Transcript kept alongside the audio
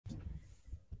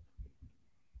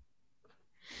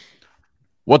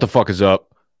What the fuck is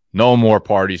up? No more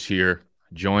parties here.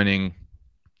 Joining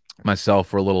myself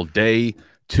for a little day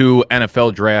two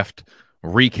NFL draft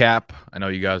recap. I know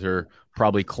you guys are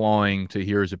probably clawing to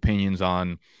hear his opinions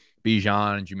on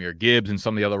Bijan and Jahmyr Gibbs and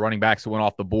some of the other running backs that went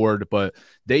off the board. But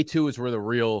day two is where the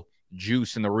real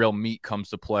juice and the real meat comes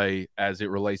to play as it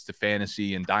relates to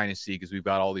fantasy and dynasty, because we've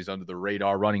got all these under the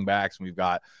radar running backs and we've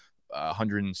got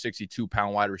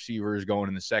 162-pound wide receivers going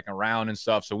in the second round and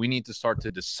stuff. So we need to start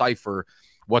to decipher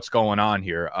what's going on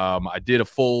here. I did a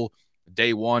full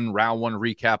day one, round one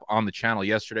recap on the channel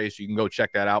yesterday, so you can go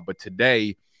check that out. But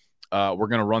today, we're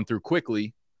going to run through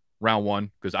quickly round one,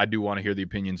 because I do want to hear the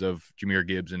opinions of Jahmyr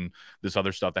Gibbs and this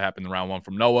other stuff that happened in round one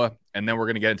from Noah. And then we're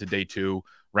going to get into day two,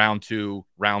 round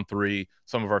three,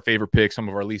 some of our favorite picks, some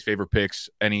of our least favorite picks,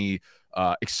 any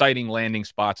exciting landing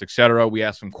spots, etc. We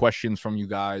asked some questions from you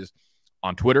guys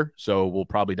on Twitter, so we'll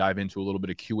probably dive into a little bit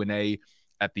of Q&A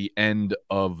at the end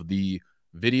of the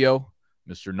video.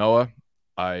 Mr. Noah,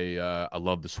 I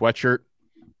love the sweatshirt.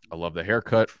 I love the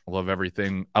haircut. I love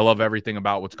everything. I love everything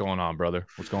about what's going on, brother.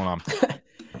 What's going on?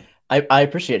 I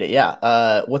appreciate it.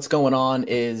 Yeah. What's going on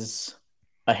is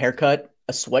a haircut,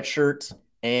 a sweatshirt,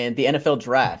 and the NFL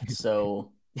draft.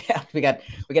 So yeah, we got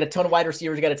a ton of wide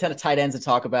receivers. We got a ton of tight ends to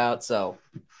talk about. So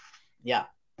yeah,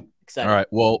 excited. All right.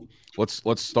 Well,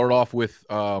 let's start off with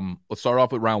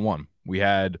round one. We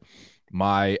had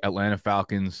my Atlanta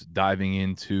Falcons diving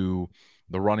into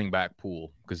the running back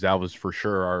pool, because that was for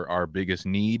sure our biggest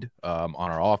need on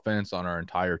our offense, on our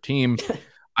entire team.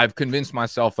 I've convinced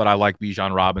myself that I like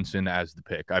Bijan Robinson as the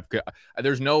pick.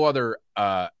 There's no other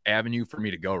avenue for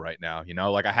me to go right now. You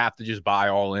know, like I have to just buy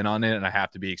all in on it, and I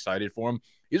have to be excited for him.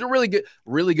 He's a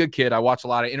really good kid. I watched a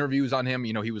lot of interviews on him.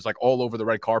 You know, he was like all over the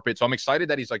red carpet. So I'm excited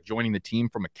that he's like joining the team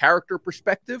from a character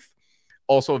perspective.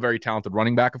 Also a very talented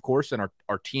running back, of course. And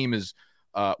our team is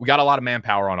we got a lot of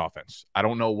manpower on offense. I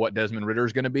don't know what Desmond Ridder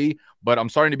is going to be, but I'm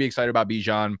starting to be excited about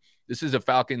Bijan. This is a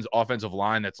Falcons offensive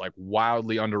line that's like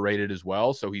wildly underrated as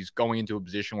well. So he's going into a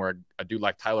position where a dude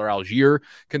like Tyler Algier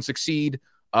can succeed.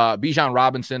 Bijan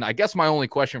Robinson, I guess my only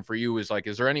question for you is like,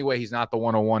 is there any way he's not the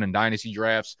 101 in dynasty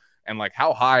drafts? And like,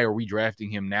 how high are we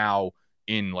drafting him now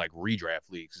in like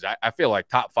redraft leagues? I feel like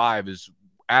top 5 is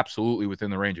absolutely within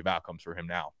the range of outcomes for him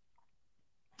now.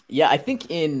 Yeah, I think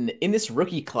in this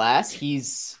rookie class,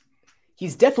 he's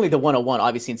definitely the 101,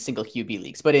 obviously in single QB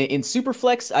leagues. But in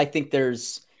Superflex, I think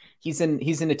he's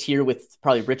in a tier with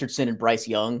probably Richardson and Bryce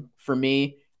Young for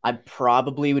me. I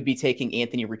probably would be taking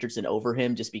Anthony Richardson over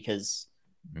him just because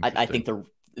I think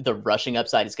the rushing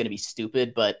upside is going to be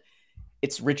stupid, but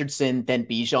it's Richardson, then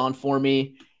Bijan for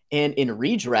me. And in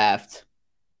redraft,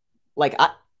 like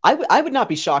I would not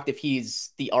be shocked if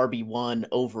he's the RB1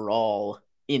 overall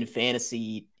in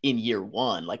fantasy in year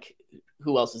one. Like,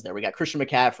 who else is there? We got Christian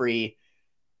McCaffrey,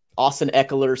 Austin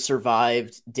Eckler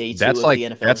survived day 2 of the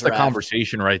NFL That's draft. The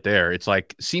conversation right there. It's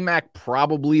like C-Mac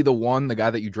probably the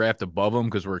guy that you draft above him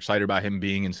because we're excited about him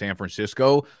being in San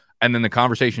Francisco. And then the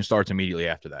conversation starts immediately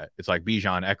after that. It's like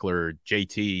Bijan, Eckler,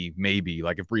 JT, maybe.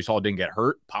 Like if Breece Hall didn't get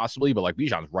hurt, possibly, but like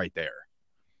Bijan's right there.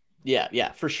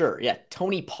 Yeah, for sure. Yeah,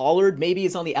 Tony Pollard maybe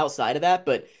is on the outside of that,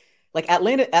 but like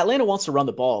Atlanta wants to run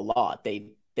the ball a lot.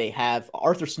 They have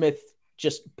Arthur Smith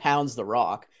just pounds the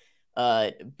rock.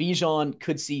 Bijan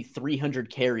could see 300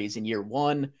 carries in year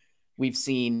 1. We've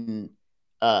seen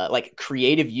like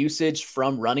creative usage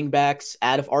from running backs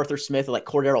out of Arthur Smith, like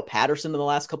Cordero Patterson in the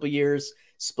last couple of years,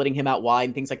 splitting him out wide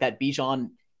and things like that.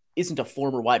 Bijan isn't a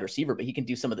former wide receiver, but he can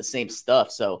do some of the same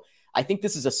stuff. So I think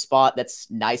this is a spot that's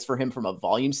nice for him from a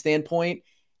volume standpoint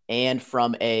and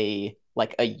from a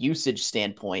usage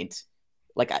standpoint.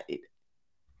 Like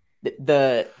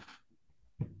the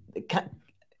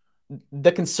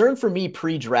concern for me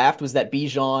pre-draft was that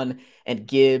Bijan and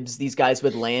Gibbs, these guys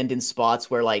would land in spots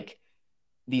where like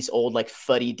these old like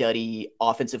fuddy-duddy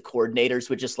offensive coordinators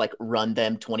would just like run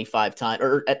them 25 times,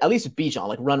 or at least Bijan,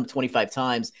 like run them 25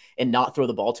 times and not throw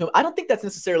the ball to him. I don't think that's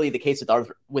necessarily the case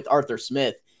with Arthur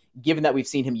Smith, given that we've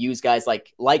seen him use guys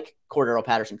like Cordero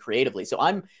Patterson creatively. So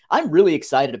I'm really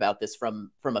excited about this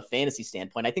from a fantasy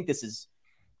standpoint. I think this is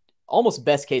almost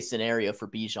best case scenario for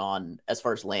Bijan as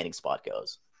far as landing spot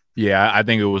goes. Yeah, I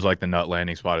think it was like the nut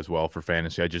landing spot as well for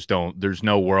fantasy. I just don't. There's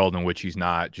no world in which he's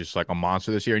not just like a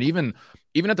monster this year. And even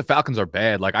if the Falcons are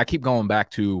bad, like I keep going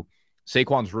back to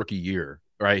Saquon's rookie year,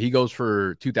 right? He goes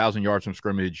for 2,000 yards from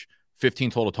scrimmage,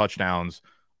 15 total touchdowns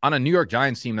on a New York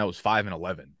Giants team that was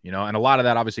 5-11. You know, and a lot of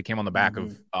that obviously came on the back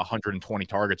of 120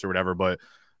 targets or whatever. But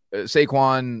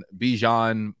Saquon,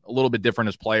 Bijan, a little bit different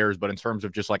as players, but in terms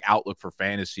of just like outlook for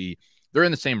fantasy, they're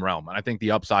in the same realm. And I think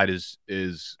the upside is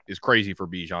crazy for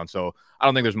Bijan. So I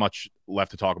don't think there's much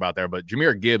left to talk about there. But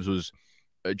Jahmyr Gibbs was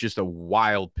just a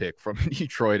wild pick from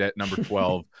Detroit at number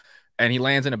 12. And he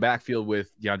lands in a backfield with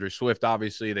DeAndre Swift.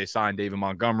 Obviously, they signed David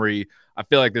Montgomery. I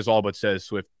feel like this all but says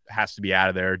Swift has to be out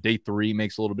of there. Day 3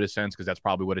 makes a little bit of sense because that's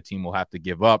probably what a team will have to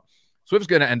give up. Swift's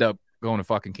going to end up going to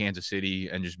fucking Kansas City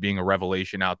and just being a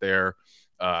revelation out there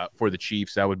for the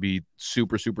Chiefs. That would be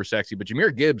super, super sexy. But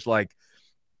Jahmyr Gibbs, like,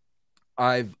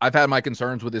 I've had my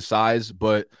concerns with his size,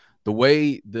 but the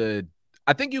way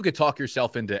I think you could talk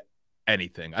yourself into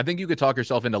anything. I think you could talk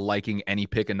yourself into liking any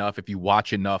pick enough if you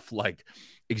watch enough like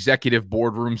executive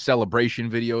boardroom celebration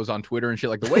videos on Twitter and shit.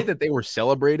 Like the way that they were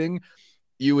celebrating,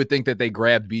 you would think that they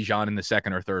grabbed Bijan in the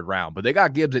 2nd or 3rd round, but they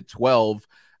got Gibbs at 12.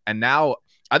 And now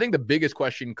I think the biggest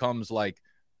question comes like,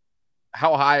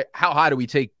 how high do we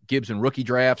take Gibbs in rookie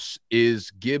drafts?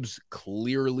 Is Gibbs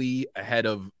clearly ahead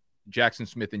of Jackson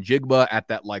Smith and Jigba at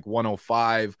that like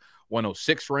 105,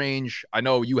 106 range? I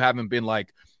know you haven't been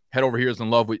like head over heels in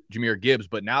love with Jahmyr Gibbs,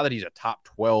 but now that he's a top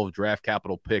 12 draft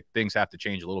capital pick, things have to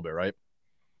change a little bit, right?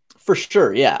 For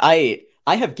sure. Yeah. I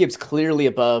have Gibbs clearly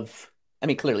above. I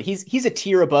mean, clearly he's a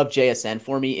tier above JSN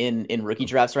for me in rookie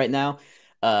drafts right now.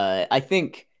 I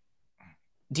think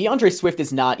DeAndre Swift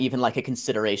is not even like a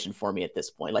consideration for me at this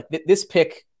point. Like this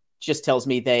pick just tells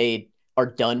me they are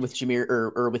done with Jahmyr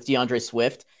or with DeAndre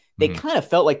Swift. They kind of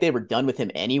felt like they were done with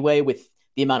him anyway with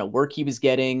the amount of work he was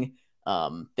getting.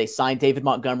 They signed David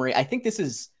Montgomery. I think this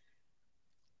is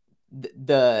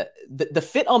the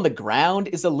fit on the ground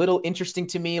is a little interesting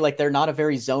to me. Like they're not a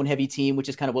very zone heavy team, which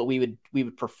is kind of what we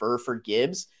would prefer for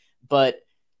Gibbs. But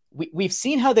we've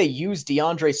seen how they use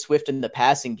DeAndre Swift in the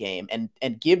passing game,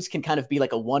 and Gibbs can kind of be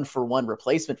like a 1-for-1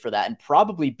 replacement for that and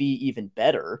probably be even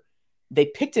better. They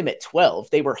picked him at 12.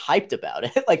 They were hyped about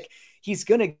it. Like he's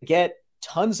going to get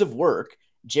tons of work.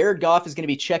 Jared Goff is going to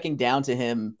be checking down to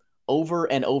him over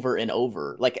and over and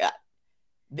over. Like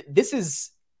this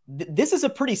is a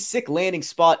pretty sick landing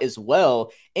spot as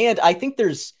well. And I think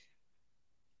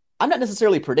I'm not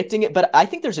necessarily predicting it, but I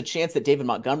think there's a chance that David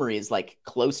Montgomery is like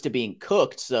close to being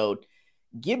cooked. So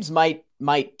Gibbs might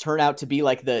turn out to be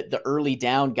like the early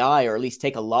down guy, or at least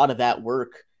take a lot of that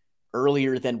work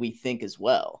earlier than we think as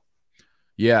well.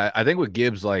 Yeah, I think with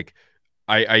Gibbs, like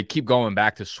I keep going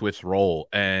back to Swift's role,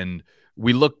 and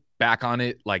we look back on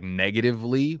it like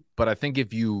negatively, but I think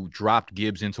if you dropped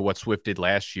Gibbs into what Swift did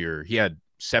last year, he had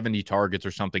 70 targets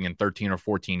or something in 13 or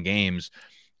 14 games.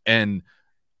 And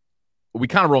we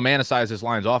kind of romanticize this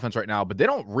Lions offense right now, but they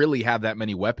don't really have that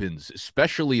many weapons,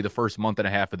 especially the first month and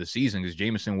a half of the season, because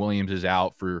Jamison Williams is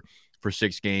out for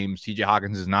 6 games. TJ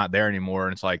Hawkins is not there anymore.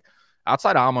 And it's like,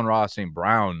 outside of Amon-Ra St.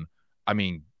 Brown, I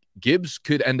mean, Gibbs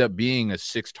could end up being a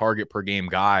 6 target per game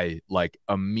guy like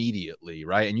immediately,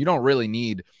 right? And you don't really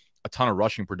need a ton of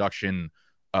rushing production.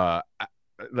 That's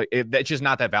just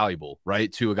not that valuable, right,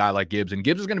 to a guy like Gibbs. And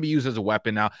Gibbs is going to be used as a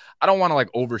weapon. Now, I don't want to like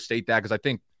overstate that, because I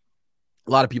think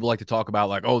a lot of people like to talk about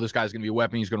like, oh, this guy's going to be a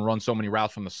weapon. He's going to run so many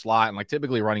routes from the slot. And like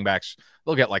typically running backs,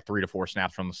 they'll get like 3 to 4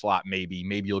 snaps from the slot. Maybe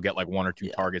you'll get like 1 or 2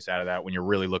 targets out of that when you're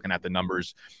really looking at the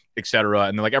numbers, etc.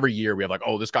 And then like every year we have like,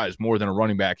 oh, this guy is more than a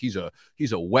running back. He's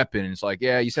a weapon. And it's like,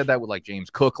 yeah, you said that with like James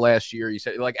Cook last year. You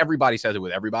said like everybody says it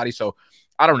with everybody. So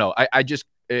I don't know.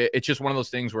 It's just one of those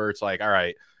things where it's like, all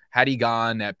right, had he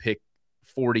gone at pick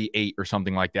 48 or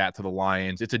something like that to the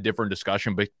Lions, it's a different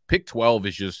discussion. But pick 12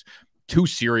 is just too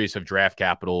serious of draft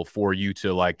capital for you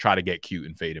to like try to get cute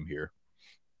and fade him here.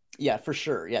 Yeah, for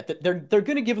sure. Yeah, they're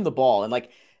going to give him the ball. And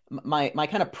like my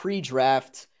kind of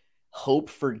pre-draft hope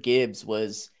for Gibbs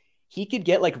was he could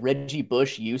get like Reggie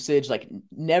Bush usage, like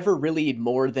never really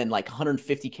more than like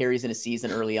 150 carries in a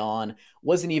season early on,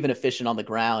 wasn't even efficient on the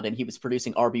ground, and he was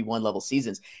producing RB1 level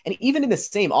seasons. And even in the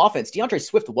same offense, DeAndre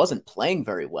Swift wasn't playing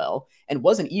very well and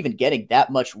wasn't even getting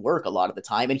that much work a lot of the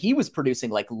time. And he was producing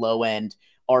like low-end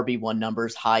RB1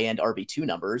 numbers, high-end RB2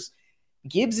 numbers.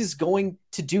 Gibbs is going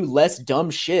to do less dumb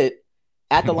shit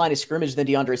at the line of scrimmage than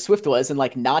DeAndre Swift was, and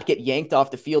like not get yanked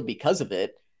off the field because of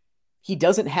it. He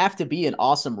doesn't have to be an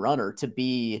awesome runner to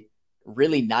be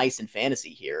really nice in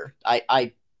fantasy here.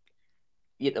 Like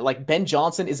Ben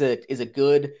Johnson is a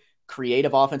good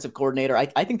creative offensive coordinator.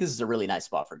 I think this is a really nice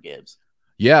spot for Gibbs.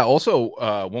 Yeah.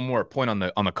 Also, one more point on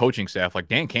the coaching staff. Like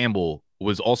Dan Campbell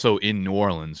was also in New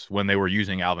Orleans when they were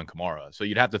using Alvin Kamara. So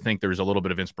you'd have to think there's a little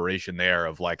bit of inspiration there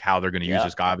of like how they're going to use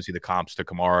this guy. Obviously the comps to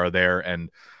Kamara there, and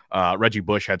Reggie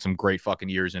Bush had some great fucking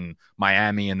years in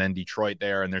Miami and then Detroit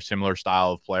there, and they're similar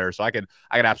style of players. So I could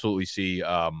absolutely see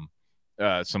some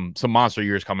monster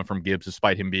years coming from Gibbs,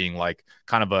 despite him being like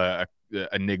kind of a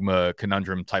enigma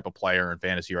conundrum type of player in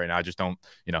fantasy right now. I just don't,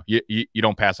 you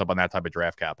don't pass up on that type of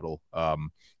draft capital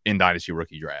in dynasty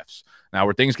rookie drafts. Now,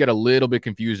 where things get a little bit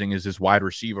confusing is this wide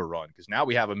receiver run, because now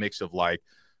we have a mix of like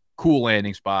cool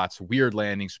landing spots, weird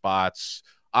landing spots,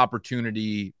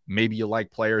 opportunity. Maybe you like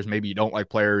players, maybe you don't like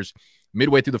players.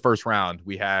 Midway through the first round,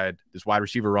 we had this wide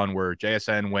receiver run where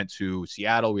JSN went to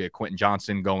Seattle. We had Quentin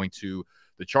Johnson going to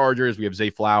the Chargers. We have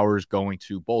Zay Flowers going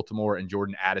to Baltimore and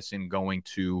Jordan Addison going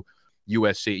to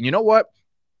USC. And you know what?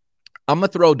 I'm going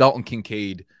to throw Dalton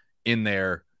Kincaid in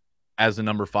there as the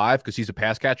number 5 because he's a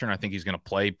pass catcher, and I think he's going to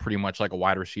play pretty much like a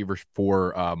wide receiver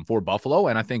for Buffalo.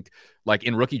 And I think, like,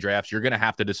 in rookie drafts, you're going to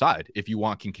have to decide if you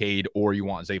want Kincaid or you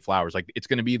want Zay Flowers. Like, it's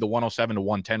going to be the 107 to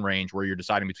 110 range where you're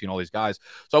deciding between all these guys.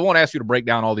 So I won't ask you to break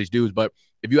down all these dudes, but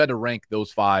if you had to rank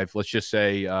those 5, let's just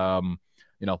say,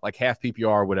 like half PPR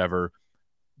or whatever,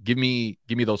 give me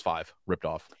those 5 ripped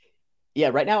off. Yeah,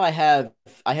 right now I have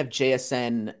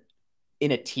JSN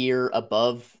in a tier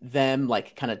above them,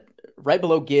 like kind of right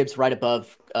below Gibbs, right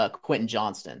above Quentin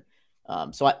Johnston.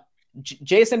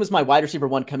 JSN was my wide receiver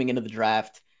 1 coming into the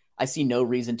draft. I see no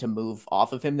reason to move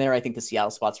off of him there. I think the Seattle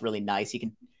spot's really nice. He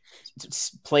can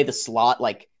play the slot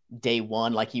like day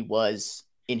 1, like he was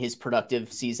in his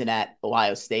productive season at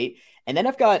Ohio State. And then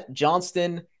I've got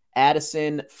Johnston,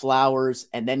 Addison, Flowers,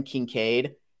 and then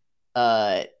Kincaid.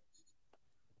 I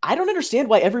don't understand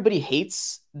why everybody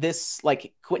hates this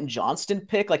like Quentin Johnston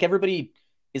pick. Like everybody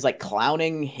is like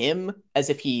clowning him as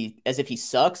if he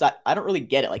sucks. I don't really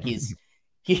get it. Like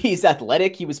he's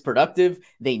athletic. He was productive.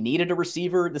 They needed a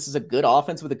receiver. This is a good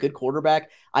offense with a good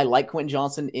quarterback. I like Quentin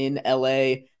Johnson in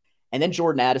LA. And then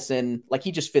Jordan Addison, like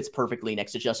he just fits perfectly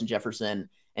next to Justin Jefferson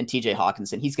and TJ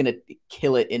Hawkinson. He's going to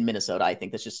kill it in Minnesota. I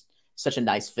think that's just such a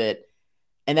nice fit.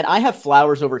 And then I have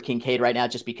Flowers over Kincaid right now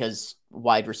just because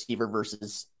wide receiver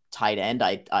versus tight end.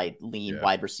 I lean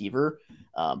wide receiver.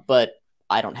 But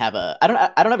I don't have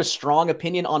a strong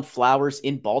opinion on Flowers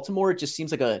in Baltimore. It just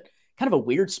seems like a kind of a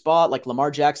weird spot. Like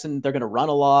Lamar Jackson, they're going to run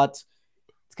a lot.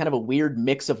 It's kind of a weird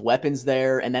mix of weapons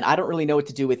there. And then I don't really know what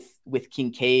to do with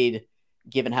Kincaid,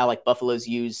 given how like Buffalo's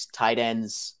use tight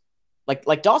ends.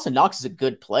 Like Dawson Knox is a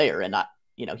good player, and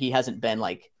he hasn't been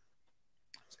like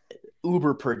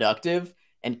uber productive.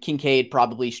 And Kincaid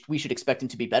probably we should expect him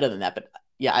to be better than that. But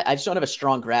yeah, I just don't have a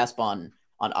strong grasp on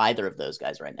either of those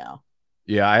guys right now.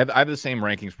 Yeah, I have the same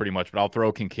rankings pretty much, but I'll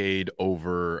throw Kincaid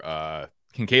over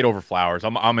Flowers.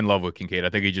 I'm in love with Kincaid. I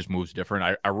think he just moves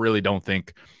different. I really don't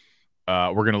think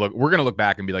we're gonna look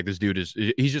back and be like, this dude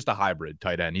he's just a hybrid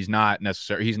tight end. He's not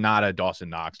a Dawson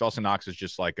Knox. Dawson Knox is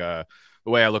just like the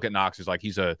way I look at Knox is like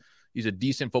he's a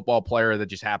decent football player that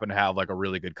just happened to have like a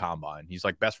really good combine. He's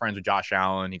like best friends with Josh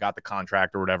Allen. He got the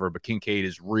contract or whatever, but Kincaid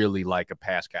is really like a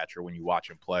pass catcher when you watch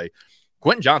him play.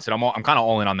 Quentin Johnson, I'm kind of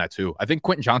all in on that too. I think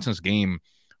Quentin Johnson's game,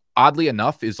 oddly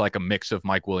enough, is like a mix of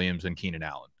Mike Williams and Keenan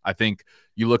Allen. I think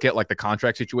you look at like the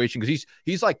contract situation because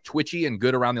he's like twitchy and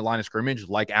good around the line of scrimmage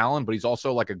like Allen, but he's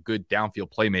also like a good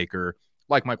downfield playmaker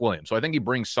like Mike Williams. So I think he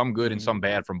brings some good and some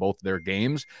bad from both their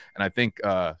games. And I think,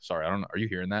 sorry, I don't know. Are you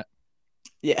hearing that?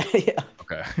 Yeah.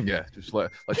 Okay. Yeah. Just let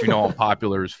you know I'm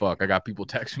popular as fuck. I got people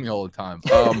texting me all the time.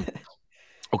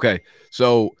 Okay.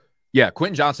 So yeah,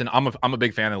 Quentin Johnson, I'm a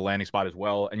big fan of the landing spot as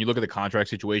well. And you look at the contract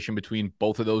situation between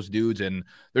both of those dudes, and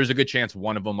there's a good chance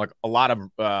one of them, like a lot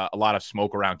of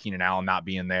smoke around Keenan Allen not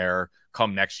being there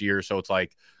come next year. So it's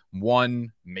like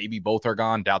one, maybe both are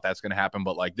gone. Doubt that's going to happen.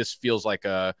 But like this feels like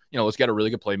let's get a really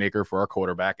good playmaker for our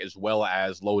quarterback as well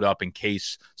as load up in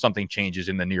case something changes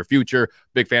in the near future.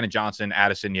 Big fan of Johnson.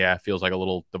 Addison, yeah, feels like a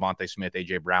little Devontae Smith,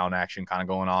 AJ Brown action kind of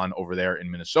going on over there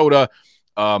in Minnesota.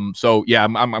 So yeah,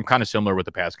 I'm kind of similar with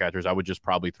the pass catchers. I would just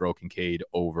probably throw Kincaid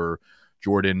over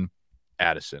Jordan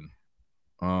Addison.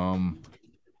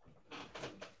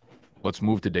 Let's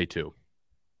move to day 2.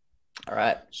 All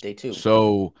right, day 2.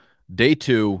 So day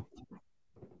 2,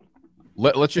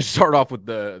 let's just start off with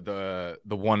the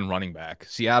one running back.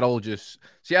 Seattle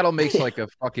makes like a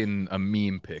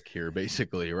meme pick here,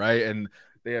 basically, right? And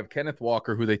they have Kenneth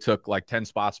Walker, who they took like 10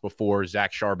 spots before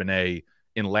Zach Charbonnet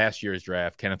in last year's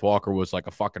draft. Kenneth Walker was like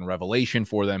a fucking revelation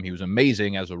for them. He was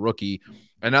amazing as a rookie.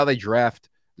 And now they draft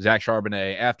Zach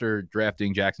Charbonnet after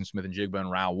drafting Jackson Smith and Jigba in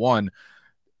round 1.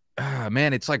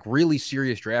 Man, it's like really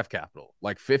serious draft capital,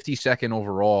 like 52nd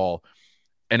overall.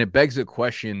 And it begs the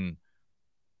question.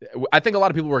 I think a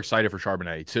lot of people were excited for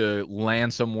Charbonnet to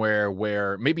land somewhere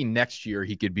where maybe next year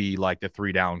he could be like the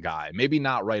 3-down guy. Maybe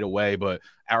not right away, but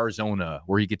Arizona,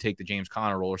 where he could take the James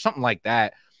Conner role or something like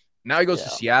that. Now he goes to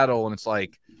Seattle, and it's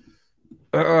like,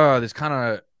 this kind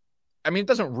of, I mean, it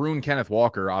doesn't ruin Kenneth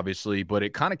Walker, obviously, but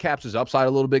it kind of caps his upside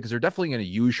a little bit because they're definitely going to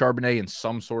use Charbonnet in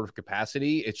some sort of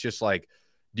capacity. It's just like,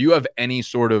 do you have any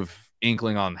sort of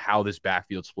inkling on how this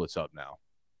backfield splits up now?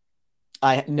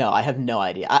 No, I have no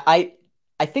idea. I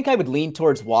think I would lean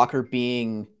towards Walker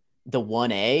being the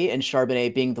 1A and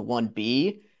Charbonnet being the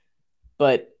 1B.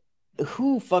 but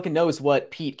who fucking knows what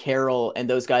Pete Carroll and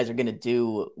those guys are going to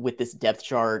do with this depth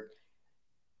chart.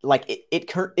 Like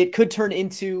it could turn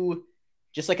into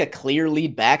just like a clear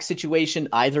lead back situation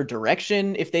either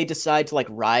direction if they decide to like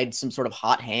ride some sort of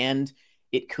hot hand.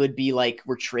 It could be like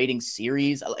we're trading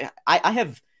series. I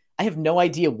have no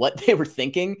idea what they were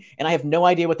thinking, and I have no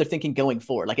idea what they're thinking going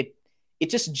forward. Like it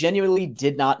just genuinely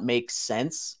did not make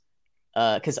sense.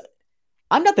 Because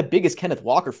I'm not the biggest Kenneth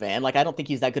Walker fan. Like I don't think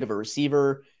he's that good of a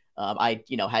receiver. I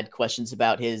had questions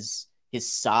about his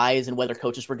size and whether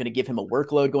coaches were going to give him a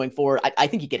workload going forward. I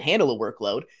think he could handle a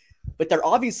workload, but they're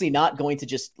obviously not going to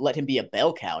just let him be a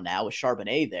bell cow now with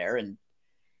Charbonnet there. And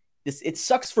it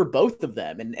sucks for both of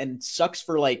them and sucks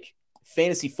for like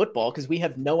fantasy football because we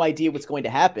have no idea what's going to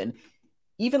happen.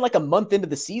 Even like a month into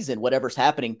the season, whatever's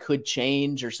happening could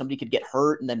change, or somebody could get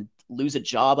hurt and then lose a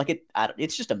job. Like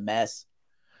it's just a mess.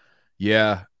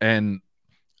 Yeah, and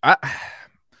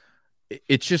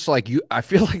it's just like I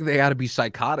feel like they got to be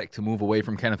psychotic to move away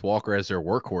from Kenneth Walker as their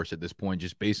workhorse at this point,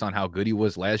 just based on how good he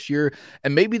was last year.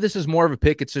 And maybe this is more of a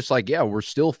pick. It's just like, yeah, we're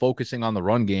still focusing on the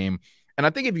run game. And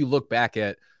I think if you look back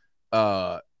at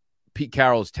Pete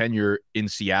Carroll's tenure in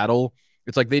Seattle,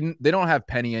 it's like they don't have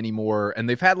Penny anymore, and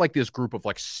they've had like this group of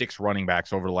like 6 running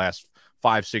backs over the last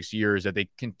 5-6 years that they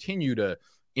continue to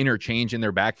interchange in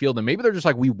their backfield. And maybe they're just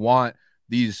like, we want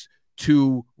these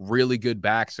 2 really good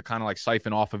backs to kind of like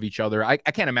siphon off of each other. I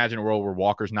can't imagine a world where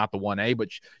Walker's not the 1A, but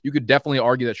you could definitely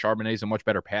argue that Charbonnet is a much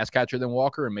better pass catcher than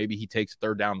Walker, and maybe he takes a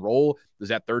third down role. Does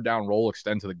that third down role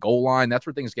extend to the goal line? That's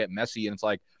where things get messy, and it's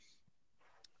like,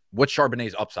 what's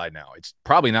Charbonnet's upside now? It's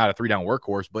probably not a 3-down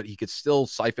workhorse, but he could still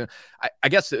siphon. I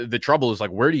guess the trouble is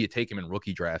like, where do you take him in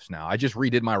rookie drafts now? I just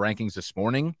redid my rankings this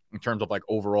morning in terms of like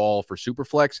overall for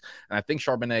Superflex, and I think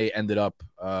Charbonnet ended up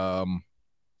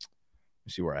let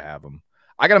me see where I have him.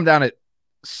 I got him down at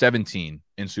 17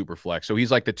 in Superflex. So he's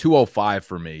like the 205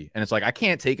 for me. And it's like, I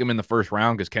can't take him in the first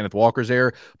round because Kenneth Walker's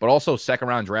there, but also second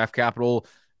round draft capital.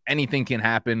 Anything can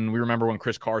happen. We remember when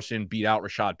Chris Carson beat out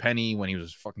Rashad Penny when he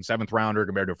was a fucking 7th rounder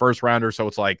compared to a 1st rounder. So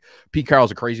it's like Pete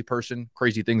Carroll's a crazy person.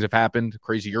 Crazy things have happened.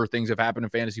 Crazier things have happened in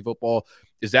fantasy football.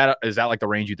 Is that like the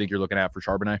range you think you're looking at for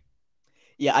Charbonnet?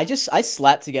 Yeah, I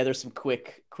slapped together some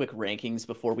quick rankings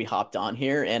before we hopped on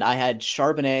here, and I had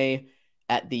Charbonnet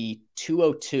at the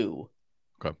 202.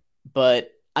 Okay.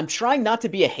 But I'm trying not to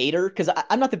be a hater because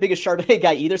I'm not the biggest Charbonnet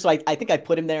guy either. So I think I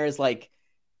put him there as like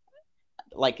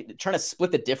trying to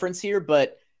split the difference here.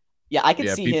 But yeah, I could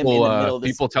see him in the middle of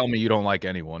this. People tell me you don't like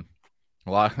anyone.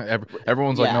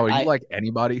 Everyone's like, no, you like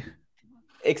anybody?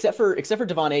 Except for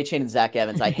Devon Achane and Zach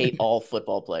Evans. I hate all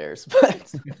football players.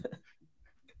 But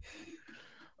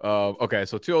okay,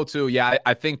 so 202. Yeah,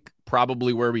 I think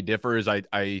probably where we differ is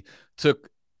I took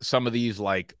some of these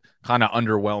like kind of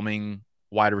underwhelming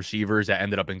wide receivers that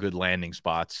ended up in good landing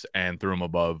spots and threw them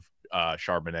above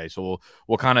Charbonnet. So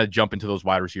we'll kind of jump into those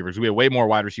wide receivers. We had way more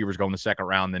wide receivers go in the second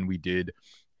round than we did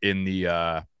in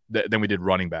than we did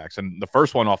running backs. And the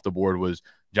first one off the board was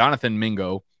Jonathan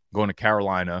Mingo going to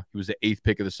Carolina. He was the 8th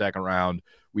pick of the second round.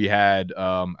 We had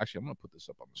actually, I'm going to put this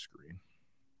up on the screen.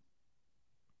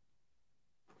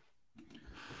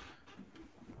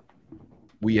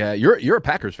 We had you're a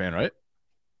Packers fan, right?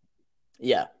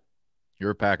 Yeah.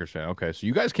 You're a Packers fan. Okay. So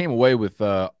you guys came away with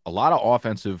a lot of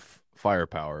offensive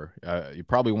firepower. You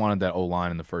probably wanted that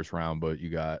O-line in the first round, but you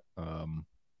got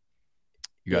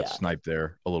sniped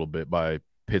there a little bit by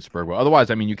Pittsburgh. But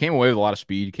otherwise, I mean, you came away with a lot of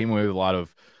speed. You came away with a lot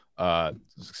of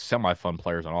semi-fun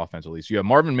players on offense, at least. You have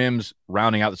Marvin Mims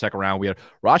rounding out the second round. We had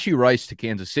Rashee Rice to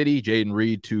Kansas City, Jaden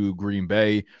Reed to Green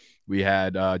Bay. We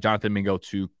had Jonathan Mingo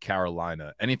to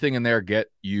Carolina. Anything in there get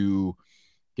you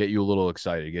a little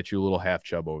excited, get you a little half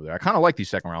chub over there? I kind of like these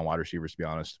second round wide receivers, to be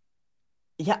honest.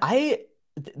 Yeah,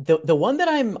 the one that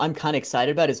I'm kind of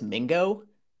excited about is Mingo.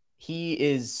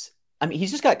 He's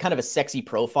just got kind of a sexy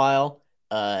profile.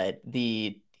 To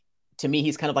me,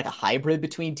 he's kind of like a hybrid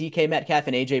between DK Metcalf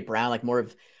and AJ Brown, like more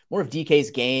of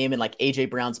DK's game and like AJ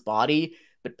Brown's body,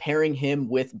 but pairing him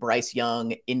with Bryce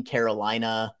Young in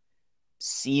Carolina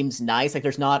seems nice. Like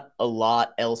there's not a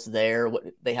lot else there.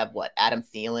 They have Adam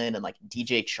Thielen and like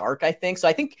DJ Chark, I think. So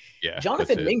I think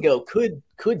Jonathan Mingo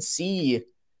could see,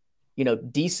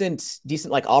 decent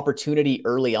like opportunity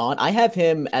early on. I have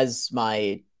him as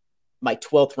my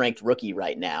 12th ranked rookie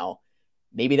right now.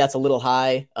 Maybe that's a little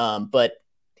high, but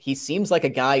he seems like a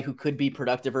guy who could be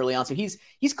productive early on. So he's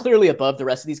clearly above the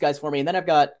rest of these guys for me. And then I've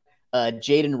got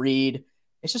Jaden Reed.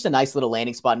 It's just a nice little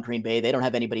landing spot in Green Bay. They don't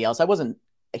have anybody else. I wasn't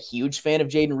a huge fan of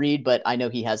Jaden Reed, but I know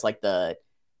he has like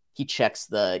he checks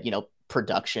the,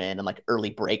 production and like early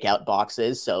breakout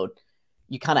boxes. So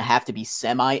you kind of have to be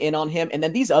semi in on him. And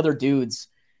then these other dudes,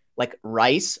 Like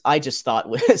Rice, I just thought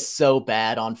was so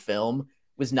bad on film.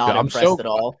 Was not Yeah, impressed at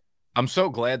all. I'm so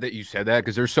glad that you said that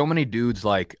because there's so many dudes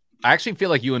like I actually feel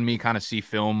like you and me kind of see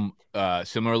film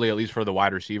similarly, at least for the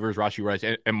wide receivers, Rashee Rice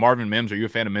and Marvin Mims. Are you a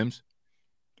fan of Mims?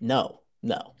 No,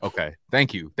 no. Okay.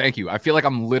 Thank you. Thank you. I feel like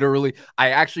I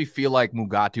actually feel like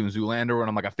Mugatu and Zoolander when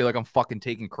I'm like, I feel like I'm fucking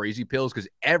taking crazy pills because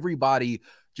everybody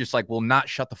just like will not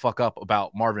shut the fuck up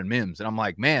about Marvin Mims. And I'm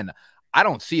like, man, I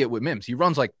don't see it with Mims. He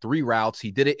runs like 3 routes.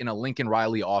 He did it in a Lincoln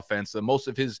Riley offense. Most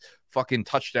of his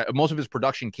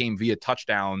production came via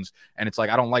touchdowns. And it's like,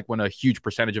 I don't like when a huge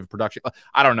percentage of production,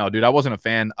 I don't know, dude. I wasn't a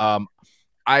fan. I'm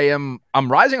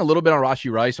rising a little bit on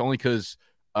Rashee Rice only because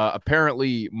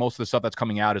apparently most of the stuff that's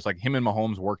coming out is like him and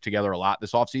Mahomes worked together a lot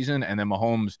this offseason. And then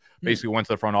Mahomes basically went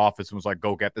to the front office and was like,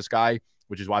 go get this guy,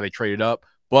 which is why they traded up.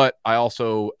 But I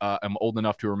also am old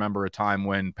enough to remember a time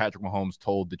when Patrick Mahomes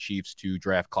told the Chiefs to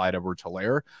draft Clyde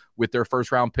Edwards-Helaire with their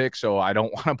first-round pick. So I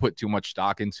don't want to put too much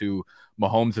stock into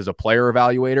Mahomes as a player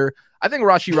evaluator. I think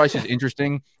Rashee Rice is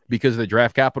interesting because of the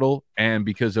draft capital and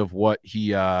because of what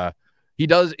he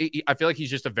does. I feel like he's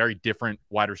just a very different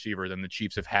wide receiver than the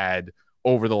Chiefs have had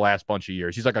over the last bunch of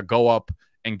years. He's like a go up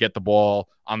and get the ball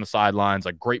on the sidelines,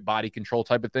 like great body control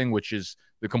type of thing, which is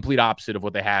the complete opposite of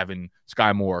what they have in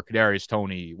Sky Moore, Kadarius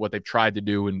Toney, what they've tried to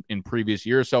do in previous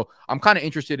years. So I'm kind of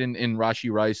interested in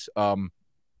Rashee Rice. I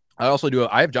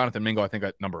have Jonathan Mingo, I think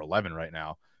at number 11 right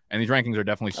now. And these rankings are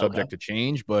definitely subject to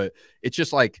change, but it's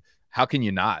just like, how can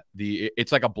you not?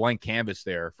 It's like a blank canvas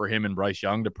there for him and Bryce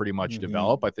Young to pretty much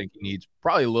develop. I think he needs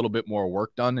probably a little bit more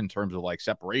work done in terms of like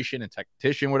separation and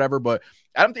tactician, whatever. But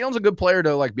Adam Thielen's a good player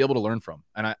to like be able to learn from.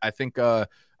 And I think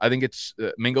it's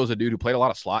Mingo's a dude who played a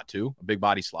lot of slot too, a big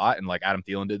body slot, and like Adam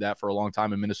Thielen did that for a long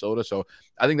time in Minnesota. So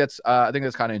I think that's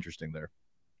kind of interesting there.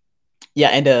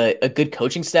 Yeah, and a good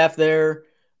coaching staff there.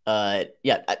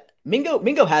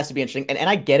 Mingo has to be interesting, and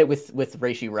I get it with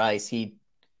Rashee Rice.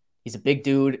 He's a big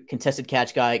dude, contested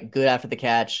catch guy, good after the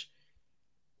catch.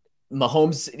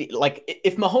 Mahomes, like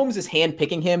if Mahomes is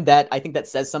handpicking him, I think that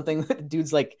says something.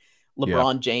 Dude's like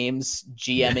LeBron James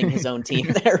GMing his own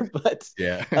team there, but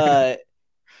I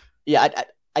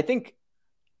think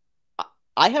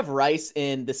I have Rice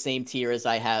in the same tier as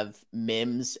I have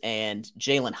Mims, and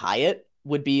Jalen Hyatt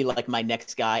would be like my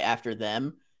next guy after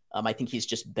them. I think he's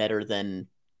just better than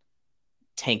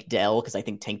Tank Dell because I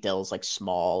think Tank Dell is like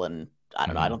small and I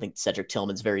don't know. I don't think Cedric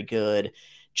Tillman's very good.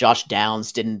 Josh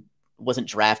Downs wasn't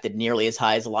drafted nearly as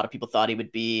high as a lot of people thought he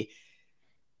would be.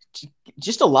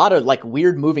 Just a lot of like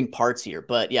weird moving parts here.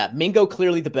 But yeah, Mingo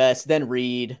clearly the best, then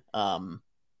Reed.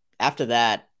 After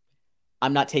that,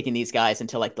 I'm not taking these guys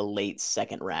until like the late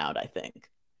second round, I think.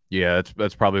 Yeah,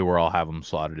 that's probably where I'll have them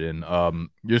slotted in.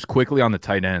 Just quickly on the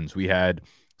tight ends, we had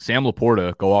Sam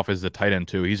Laporta go off as the tight end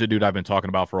too. He's a dude I've been talking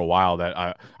about for a while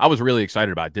that I was really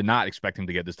excited about. Did not expect him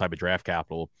to get this type of draft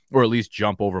capital or at least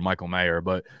jump over Michael Mayer,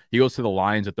 but he goes to the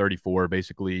Lions at 34,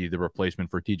 basically the replacement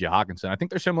for TJ Hawkinson. I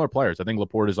think they're similar players. I think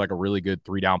Laporta is like a really good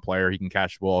 3-down player. He can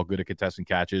catch the ball, good at contesting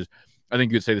catches. I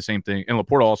think you could say the same thing. And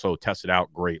Laporta also tested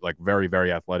out great, like very,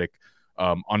 very athletic,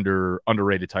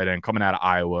 underrated tight end coming out of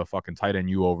Iowa, fucking tight end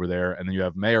you over there. And then you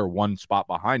have Mayer one spot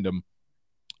behind him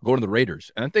going to the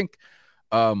Raiders. And I think,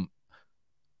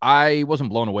 I wasn't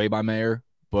blown away by Mayer,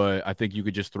 but I think you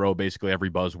could just throw basically every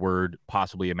buzzword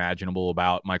possibly imaginable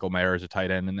about Michael Mayer as a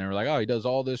tight end, and they're like, oh, he does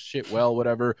all this shit well,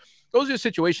 whatever. Those are a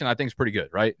situation I think is pretty good,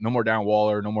 right? No more Darren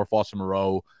Waller, no more Foster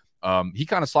Moreau. He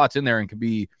kind of slots in there and can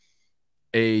be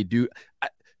a dude.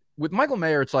 With Michael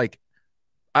Mayer, it's like,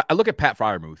 I look at Pat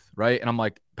Freiermuth, right? And I'm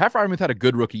like, Pat Freiermuth had a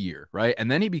good rookie year, right? And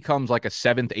then he becomes like a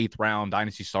 7th, 8th round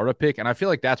dynasty startup pick. And I feel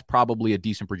like that's probably a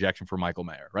decent projection for Michael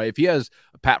Mayer, right? If he has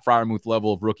a Pat Freiermuth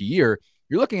level of rookie year,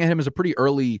 you're looking at him as a pretty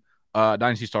early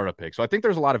dynasty startup pick. So I think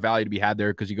there's a lot of value to be had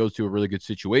there because he goes to a really good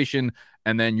situation.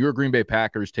 And then your Green Bay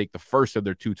Packers take the first of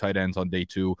their 2 tight ends on day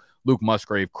 2. Luke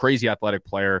Musgrave, crazy athletic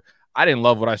player. I didn't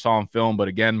love what I saw on film, but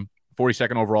again,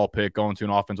 42nd overall pick going to an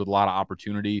offense with a lot of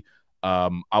opportunity.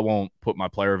 I won't put my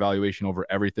player evaluation over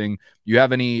everything. You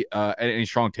have any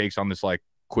strong takes on this like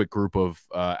quick group of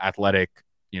athletic,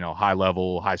 high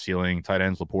level, high ceiling tight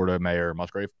ends, Laporta, Mayer,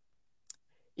 Musgrave?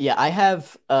 Yeah, I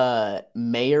have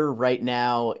Mayer right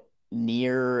now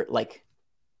near like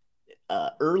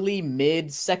early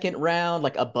mid second round,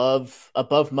 like above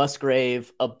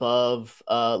Musgrave, above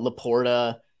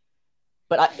Laporta.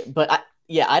 But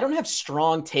I don't have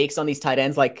strong takes on these tight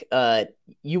ends. Like,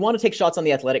 you want to take shots on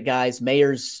the athletic guys.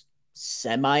 Mayer's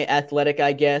semi-athletic,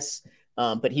 I guess,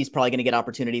 but he's probably going to get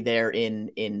opportunity there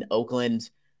in Oakland.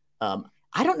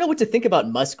 I don't know what to think about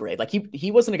Musgrave. Like,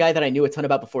 he wasn't a guy that I knew a ton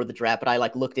about before the draft, but I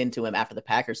like looked into him after the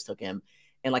Packers took him,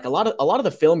 and like a lot of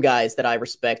the film guys that I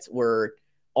respect were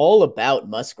all about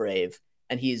Musgrave,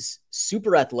 and he's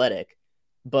super athletic.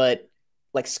 But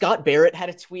like Scott Barrett had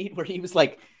a tweet where he was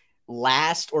like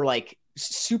last or like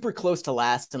super close to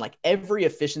last and like every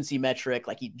efficiency metric.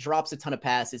 Like he drops a ton of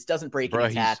passes, doesn't break Bro,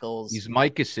 any tackles. he's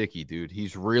Mike Gesicki, dude.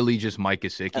 He's really just Mike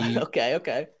Gesicki.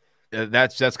 Okay.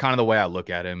 That's kind of the way I look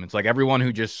at him. It's like everyone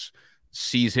who just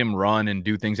sees him run and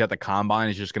do things at the combine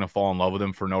is just going to fall in love with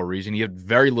him for no reason. He had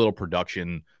very little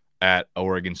production at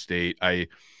Oregon State. I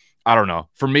don't know.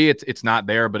 For me, it's not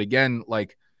there. But again,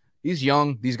 like he's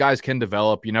young. These guys can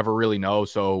develop. You never really know.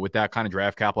 So with that kind of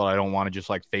draft capital, I don't want to just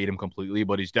like fade him completely.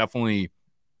 But he's definitely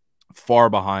far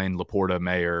behind Laporta,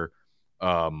 Mayer,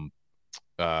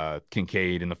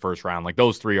 Kincaid in the first round. Like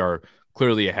those three are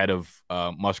clearly ahead of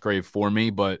Musgrave for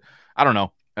me. But I don't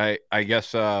know. I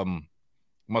guess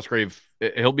Musgrave,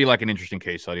 he'll be like an interesting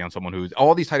case study on someone who's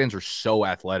all these tight ends are so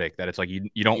athletic that it's like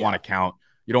you don't want to count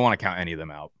any of them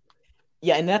out.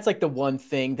 Yeah, and that's like the one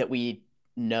thing that we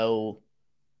know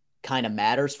kind of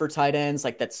matters for tight ends.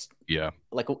 Like that's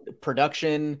like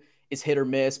production is hit or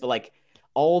miss, but like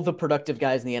all the productive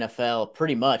guys in the NFL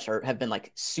pretty much have been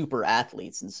like super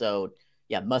athletes. And so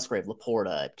yeah, Musgrave,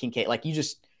 Laporta, Kincaid, like you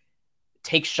just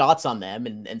take shots on them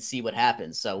and see what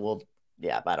happens. So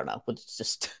I don't know. It's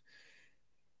just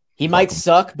he might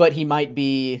suck, but he might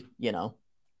be,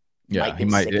 yeah, he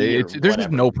might. There's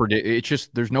no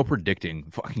predicting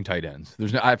fucking tight ends.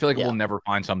 I feel like we'll never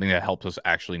find something that helps us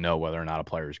actually know whether or not a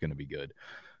player is going to be good.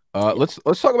 Let's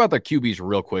talk about the QBs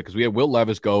real quick because we had Will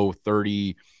Levis go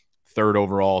 33rd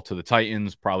overall to the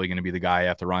Titans, probably going to be the guy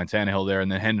after Ryan Tannehill there,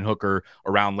 and then Hendon Hooker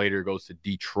a round later goes to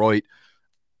Detroit.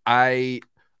 I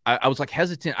was like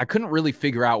hesitant. I couldn't really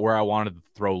figure out where I wanted to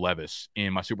throw Levis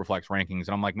in my Superflex rankings,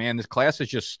 and I'm like, man, this class is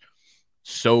just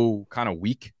so kind of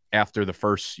weak after the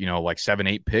first, like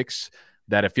 7-8 picks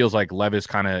that it feels like Levis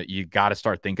you got to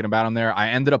start thinking about him there. I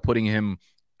ended up putting him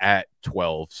at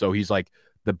 12. So he's like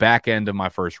the back end of my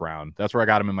first round. That's where I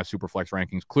got him in my Superflex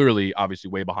rankings. Clearly, obviously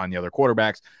way behind the other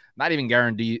quarterbacks, not even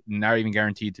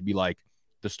guaranteed to be like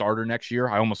the starter next year.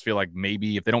 I almost feel like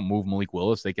maybe if they don't move Malik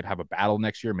Willis, they could have a battle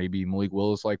next year. Maybe Malik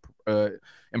Willis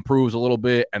improves a little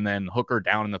bit, and then Hooker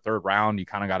down in the 3rd round. You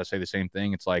kind of got to say the same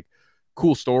thing. It's like,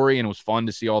 cool story, and it was fun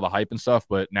to see all the hype and stuff,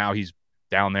 but now he's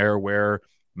down there where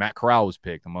Matt Corral was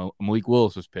picked, and Malik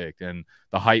Willis was picked, and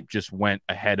the hype just went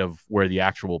ahead of where the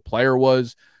actual player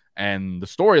was, and the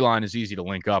storyline is easy to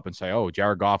link up and say, oh,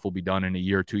 Jared Goff will be done in a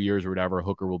year, 2 years, or whatever,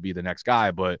 Hooker will be the next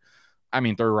guy, but I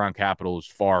mean, 3rd round capital is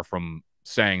far from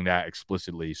saying that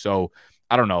explicitly, so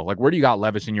I don't know, like, where do you got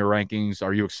Levis in your rankings?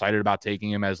 Are you excited about taking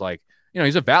him as like,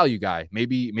 he's a value guy.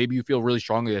 Maybe you feel really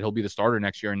strongly that he'll be the starter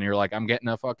next year, and you're like, I'm getting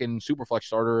a fucking Superflex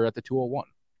starter at the 201.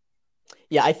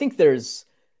 Yeah, I think there's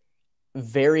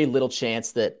very little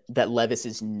chance that Levis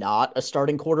is not a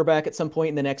starting quarterback at some point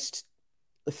in the next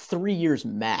 3 years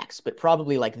max, but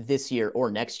probably like this year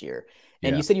or next year.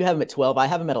 And you said you have him at 12. I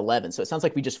have him at 11. So it sounds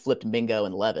like we just flipped Mingo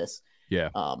and Levis.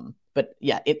 Yeah. But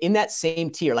yeah, in that same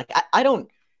tier, like I'm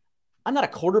not a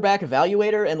quarterback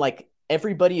evaluator, and like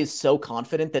everybody is so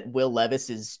confident that Will Levis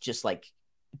is just like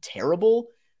terrible,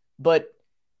 but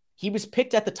he was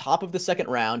picked at the top of the 2nd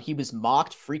round. He was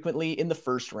mocked frequently in the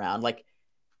 1st round. Like,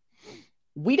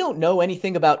 we don't know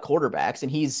anything about quarterbacks,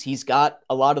 and he's got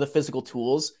a lot of the physical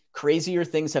tools. Crazier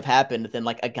things have happened than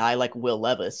like a guy like Will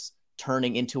Levis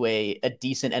turning into a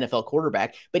decent NFL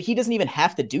quarterback, but he doesn't even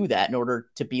have to do that in order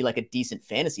to be like a decent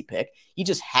fantasy pick. He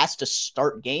just has to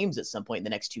start games at some point in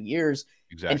the next 2 years.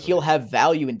 Exactly. And he'll have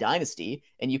value in Dynasty,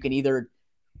 and you can either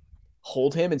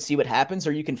hold him and see what happens,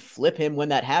 or you can flip him when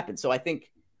that happens. So I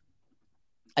think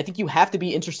you have to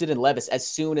be interested in Levis as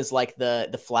soon as like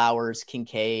the Flowers,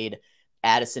 Kincaid,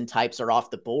 Addison types are off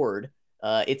the board.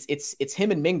 It's him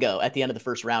and Mingo at the end of the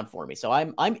 1st round for me. So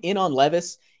I'm in on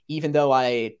Levis, even though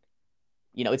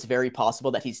it's very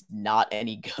possible that he's not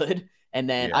any good. And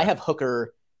then I have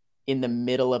Hooker in the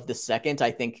middle of the 2nd.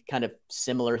 I think kind of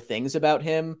similar things about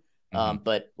him.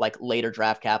 But like later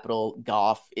draft capital,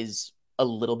 Goff is a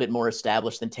little bit more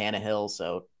established than Tannehill.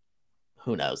 So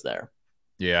who knows there?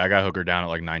 Yeah, I got Hooker down at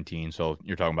like 19. So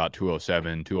you're talking about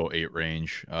 207, 208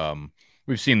 range.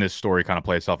 We've seen this story kind of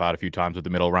play itself out a few times with the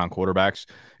middle round quarterbacks.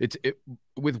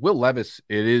 With Will Levis,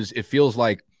 it feels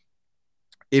like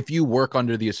if you work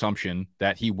under the assumption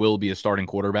that he will be a starting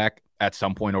quarterback at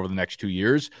some point over the next 2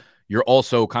 years, you're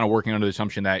also kind of working under the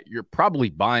assumption that you're probably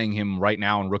buying him right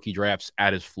now in rookie drafts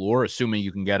at his floor, assuming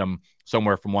you can get him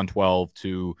somewhere from 112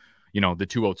 to, the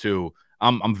 202.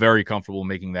 I'm very comfortable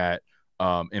making that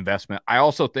investment. I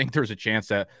also think there's a chance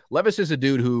that Levis is a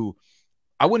dude who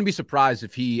I wouldn't be surprised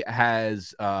if he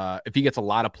gets a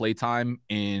lot of play time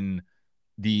in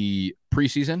the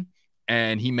preseason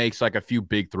and he makes like a few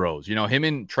big throws. You know, him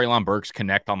and Treylon Burks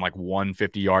connect on like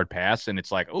 150-yard pass, and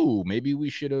it's like, oh, maybe we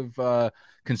should have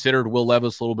considered Will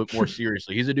Levis a little bit more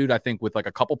seriously. He's a dude, I think, with like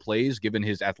a couple plays, given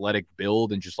his athletic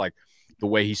build and just like the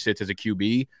way he sits as a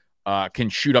QB, can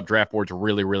shoot up draft boards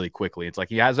really, really quickly. It's like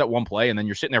he has that one play, and then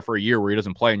you're sitting there for a year where he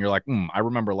doesn't play, and you're like, I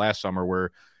remember last summer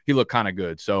where he looked kind of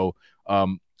good. So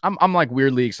I'm like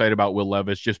weirdly excited about Will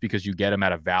Levis just because you get him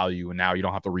at a value, and now you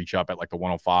don't have to reach up at like the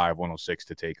 105, 106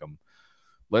 to take him.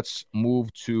 Let's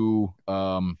move to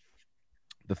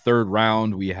the third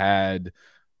round. We had a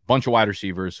bunch of wide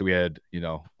receivers. So we had,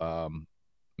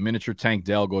 miniature Tank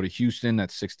Dell go to Houston.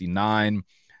 That's 69.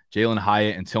 Jalen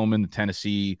Hyatt and Tillman, the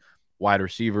Tennessee wide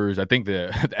receivers. I think the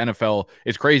NFL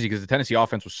is crazy because the Tennessee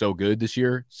offense was so good this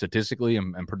year, statistically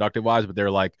and productive-wise, but they're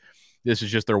like, this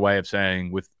is just their way of saying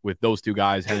with those two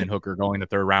guys, Hendon Hooker, going to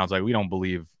third rounds, like, we don't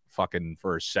believe fucking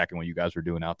for a second what you guys were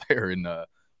doing out there in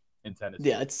Tennessee.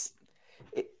 Yeah,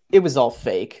 it was all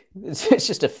fake. It's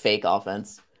just a fake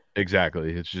offense.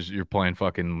 Exactly. It's just you're playing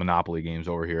fucking Monopoly games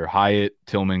over here. Hyatt,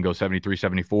 Tillman go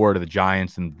 73-74 to the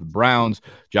Giants and the Browns.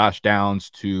 Josh Downs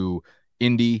to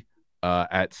Indy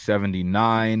at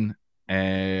 79.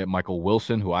 And Michael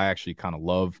Wilson, who I actually kind of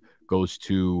love, goes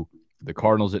to the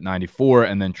Cardinals at 94.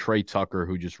 And then Trey Tucker,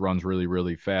 who just runs really,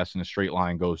 really fast in a straight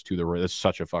line, goes to that's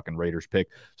such a fucking Raiders pick.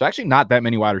 So actually not that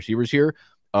many wide receivers here.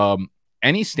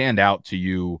 Any stand out to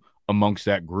you amongst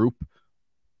that group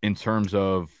in terms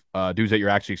of dudes that you're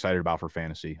actually excited about for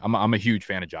fantasy? I'm a huge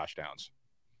fan of Josh Downs.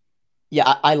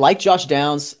 Yeah, I like Josh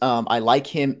Downs. I like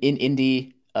him in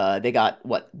Indy. They got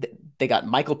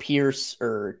Michael Pierce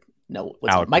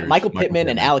Michael Pittman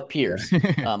and Alec Pierce.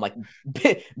 Yeah. Like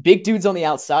big dudes on the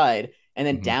outside, and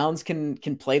then Downs can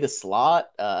play the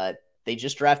slot. They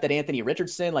just drafted Anthony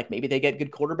Richardson. Like maybe they get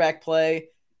good quarterback play.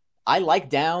 I like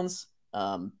Downs.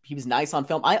 He was nice on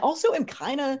film. I also am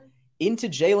kind of into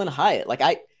Jalen Hyatt. Like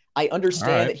I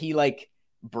understand that he like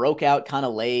broke out kind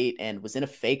of late and was in a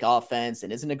fake offense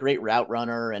and isn't a great route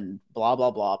runner and blah,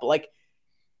 blah, blah. But like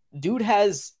dude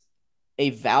has a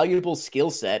valuable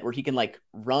skill set where he can like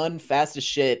run fast as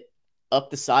shit up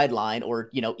the sideline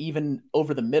or, even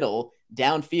over the middle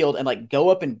downfield and like go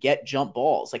up and get jump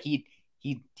balls. Like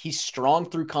he's strong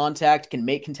through contact, can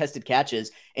make contested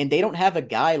catches, and they don't have a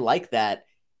guy like that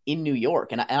in New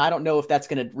York. And I don't know if that's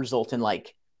going to result in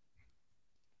like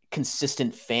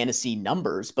consistent fantasy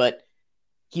numbers, but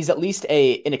he's at least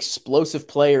an explosive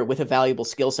player with a valuable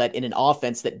skill set in an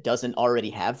offense that doesn't already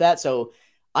have that. So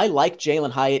I like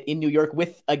Jalen Hyatt in New York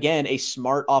with, again, a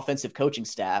smart offensive coaching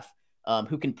staff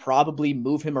who can probably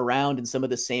move him around in some of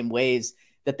the same ways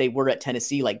that they were at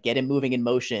Tennessee, like get him moving in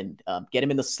motion, get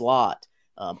him in the slot,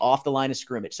 off the line of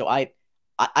scrimmage. So I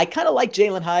kind of like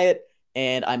Jalen Hyatt,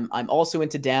 and I'm also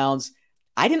into Downs.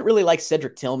 I didn't really like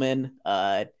Cedric Tillman.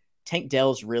 Tank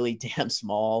Dell's really damn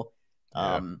small.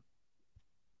 Yeah.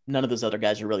 None of those other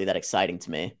guys are really that exciting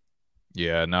to me.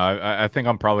 Yeah, no, I think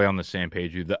I'm probably on the same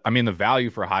page. I mean, the value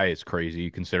for Hyatt is crazy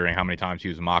considering how many times he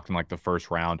was mocked in like the first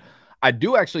round. I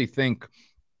do actually think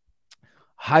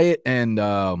Hyatt and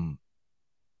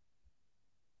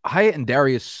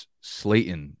Darius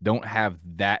Slayton don't have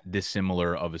that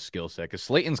dissimilar of a skill set, because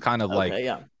Slayton's kind of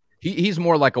he's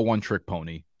more like a one-trick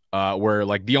pony, where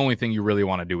like the only thing you really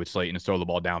want to do with Slayton is throw the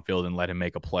ball downfield and let him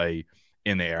make a play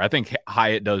in the air. I think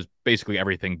Hyatt does basically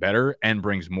everything better and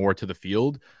brings more to the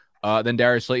field than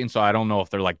Darius Slayton. So I don't know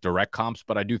if they're like direct comps,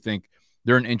 but I do think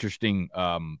they're an interesting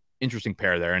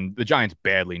pair there. And the Giants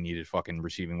badly needed fucking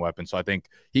receiving weapons. So I think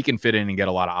he can fit in and get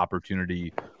a lot of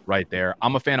opportunity right there.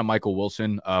 I'm a fan of Michael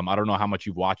Wilson. I don't know how much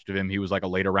you've watched of him. He was like a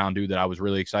later round dude that I was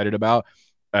really excited about.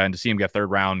 And to see him get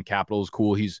third round capital is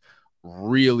cool. He's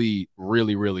really,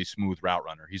 really, really smooth route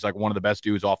runner. He's like one of the best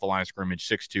dudes off the line of scrimmage,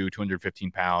 6'2", 215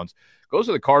 pounds. Goes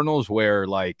to the Cardinals where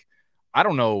like, I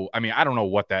don't know. I mean, I don't know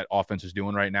what that offense is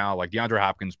doing right now. Like DeAndre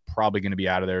Hopkins probably going to be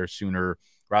out of there sooner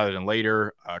rather than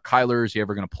later. Kyler, is he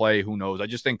ever going to play? Who knows? I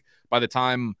just think by the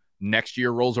time next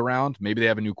year rolls around, maybe they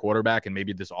have a new quarterback and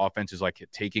maybe this offense is like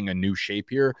taking a new shape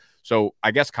here. So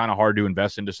I guess kind of hard to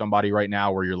invest into somebody right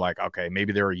now where you're like, okay,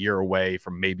 maybe they're a year away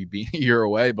from maybe being a year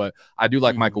away. But I do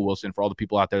like Michael Wilson. For all the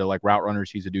people out there that like route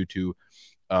runners, he's a dude to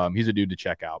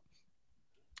check out.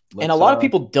 And a lot of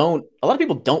people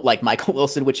don't like Michael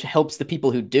Wilson, which helps the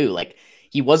people who do. Like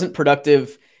he wasn't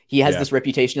productive. He has this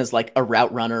reputation as like a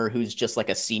route runner who's just like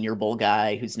a Senior Bowl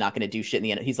guy who's not going to do shit in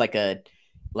the end. He's like a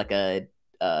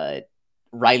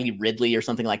Riley Ridley or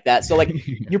something like that. So like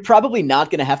you're probably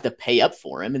not going to have to pay up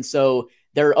for him. And so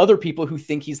there are other people who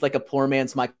think he's like a poor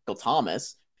man's Michael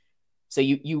Thomas. So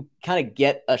you kind of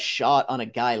get a shot on a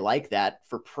guy like that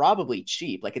for probably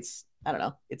cheap. Like it's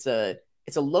a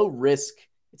low risk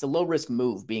it's a low risk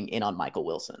move being in on Michael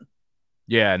Wilson.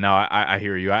 Yeah, no, I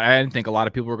hear you. I didn't think a lot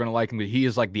of people were going to like him, but he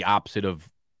is like the opposite of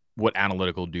what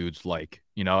analytical dudes like,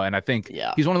 you know? And I think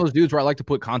Yeah. he's one of those dudes where I like to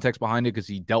put context behind it because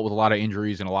he dealt with a lot of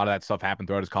injuries and a lot of that stuff happened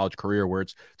throughout his college career where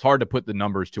it's hard to put the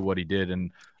numbers to what he did.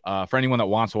 And for anyone that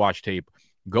wants to watch tape,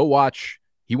 go watch.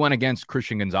 He went against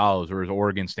Christian Gonzalez or his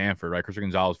Oregon Stanford, right? Christian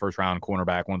Gonzalez, first round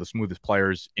cornerback, one of the smoothest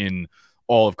players in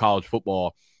all of college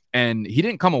football. And he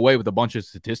didn't come away with a bunch of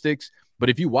statistics, but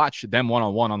if you watch them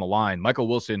one-on-one on the line, Michael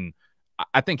Wilson,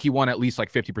 I think he won at least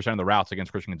like 50% of the routes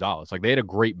against Christian Gonzalez. Like they had a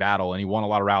great battle and he won a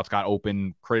lot of routes, got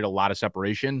open, created a lot of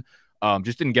separation.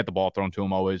 Just didn't get the ball thrown to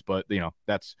him always, but you know,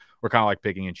 we're kind of like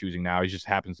picking and choosing now. He just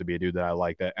happens to be a dude that I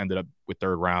like that ended up with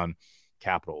third round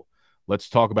capital. Let's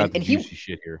talk about the juicy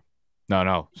shit here.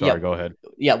 No. Sorry, go ahead.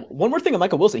 Yeah. One more thing on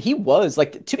Michael Wilson. He was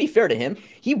like, to be fair to him,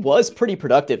 he was pretty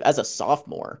productive as a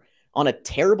sophomore on a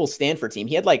terrible Stanford team.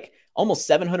 He had like almost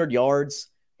 700 yards,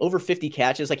 over 50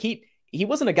 catches. Like he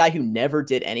wasn't a guy who never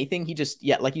did anything. He just,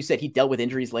 yeah, like you said, he dealt with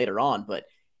injuries later on, but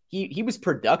he was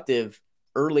productive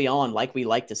early on, like we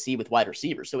like to see with wide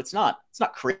receivers. So it's not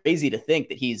crazy to think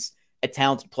that he's a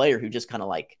talented player who just kind of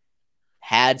like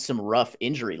had some rough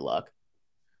injury luck.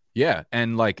 Yeah,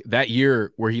 and like that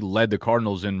year where he led the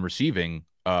Cardinals in receiving,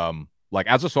 like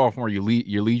as a sophomore, you lead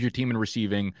your team in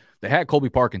receiving. They had Colby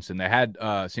Parkinson, they had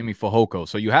Simi Fehoko,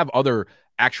 so you have other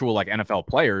actual like NFL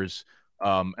players.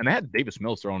 And they had Davis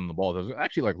Mills throwing the ball. It was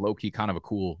actually like low key kind of a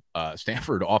cool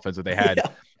Stanford offense that they had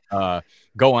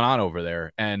going on over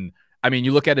there. And I mean,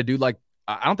 you look at a dude like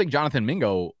I don't think Jonathan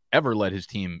Mingo ever led his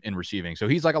team in receiving. So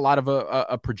he's like a lot of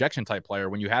a projection type player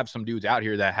when you have some dudes out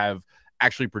here that have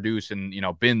actually produced and, you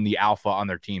know, been the alpha on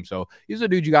their team. So he's a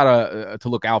dude you got to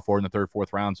look out for in the third,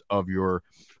 fourth rounds of your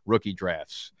rookie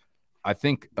drafts. I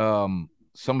think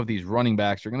some of these running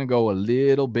backs are going to go a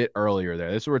little bit earlier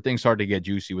there. This is where things start to get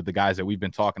juicy with the guys that we've been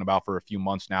talking about for a few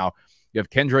months now. You have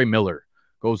Kendre Miller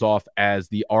goes off as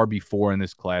the RB4 in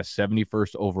this class,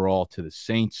 71st overall to the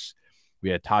Saints. We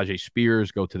had Tajay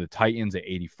Spears go to the Titans at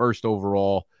 81st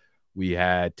overall. We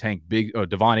had Devon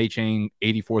Achane,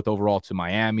 84th overall to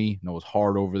Miami. Noah's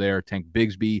Hard over there. Tank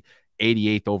Bigsby,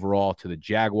 88th overall to the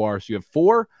Jaguars. So you have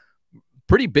four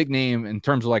pretty big name in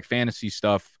terms of like fantasy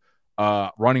stuff.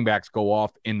 Running backs go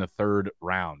off in the third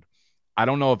round. I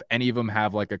don't know if any of them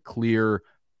have like a clear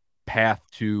path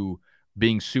to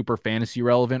being super fantasy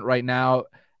relevant right now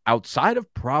outside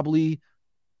of probably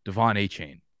Devon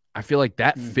Achane. I feel like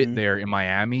that fit there in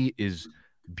Miami is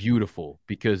beautiful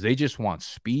because they just want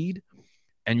speed.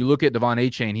 And you look at Devon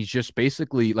Achane, he's just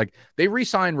basically like they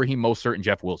re-signed Raheem Mostert and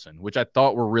Jeff Wilson, which I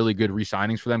thought were really good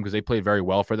re-signings for them because they played very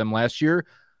well for them last year.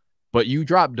 But you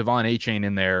drop Devon Achane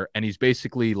in there, and he's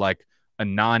basically like a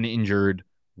non-injured,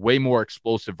 way more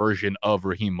explosive version of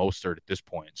Raheem Mostert at this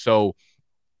point. So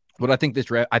what I think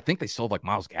I think they still have like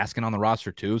Myles Gaskin on the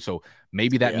roster too. So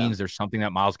maybe that means there's something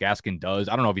that Myles Gaskin does.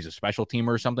 I don't know if he's a special teamer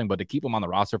or something, but to keep him on the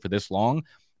roster for this long,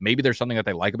 maybe there's something that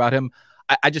they like about him.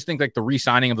 I just think like the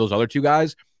re-signing of those other two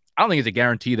guys, I don't think it's a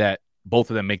guarantee that both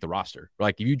of them make the roster.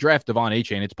 Like if you draft Devon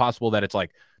Achane, it's possible that it's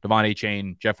like Devon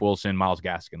Achane, Jeff Wilson, Myles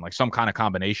Gaskin, like some kind of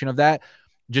combination of that.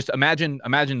 Just imagine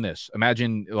this.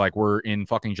 Imagine like we're in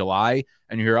fucking July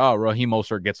and you hear, oh, Raheem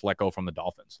Mostert gets let go from the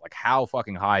Dolphins. Like how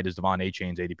fucking high does Devon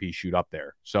Achane's ADP shoot up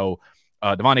there? So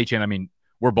Devon Achane, I mean,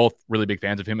 we're both really big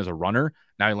fans of him as a runner.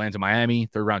 Now he lands in Miami,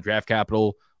 third round draft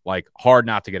capital. Like hard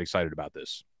not to get excited about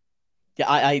this. Yeah,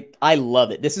 I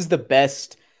love it. This is the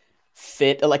best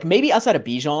fit. Like maybe outside of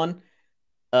Bijan,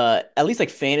 at least like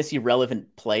fantasy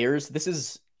relevant players. This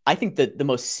is, I think, the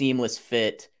most seamless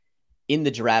fit in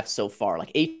the draft so far.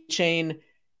 Like Achane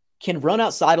can run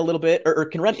outside a little bit or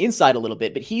can run inside a little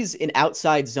bit, but he's an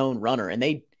outside zone runner.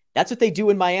 And that's what they do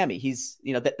in Miami. He's,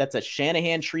 you know, that's a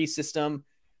Shanahan tree system.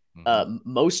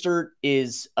 Mostert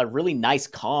is a really nice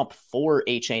comp for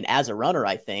Achane as a runner,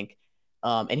 I think.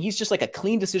 And he's just like a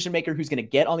clean decision maker who's going to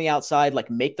get on the outside, like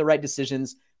make the right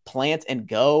decisions, plant and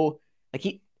go.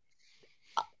 Like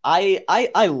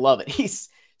I love it. He's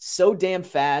so damn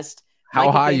fast. How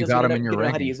high you got him in your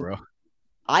rankings, bro?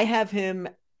 I have him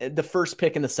the first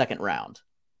pick in the second round.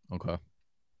 Okay.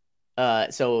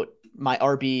 So my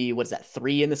RB, what is that,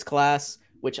 3 in this class,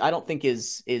 which I don't think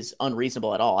is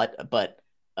unreasonable at all.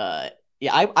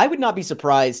 Yeah, I would not be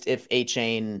surprised if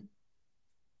Achane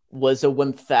was a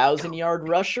 1,000-yard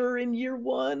rusher in year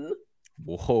 1.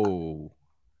 Whoa.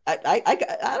 I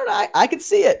don't know. I could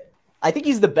see it. I think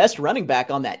he's the best running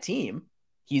back on that team.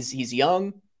 He's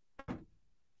young.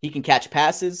 He can catch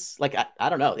passes. Like, I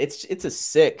don't know. It's a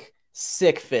sick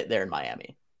fit there in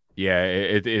Miami. Yeah,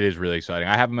 it is really exciting.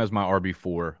 I have him as my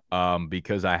RB4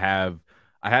 because I have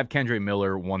Kendre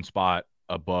Miller one spot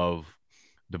above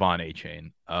Devon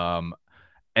A-Chain.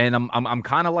 And I'm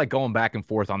kind of like going back and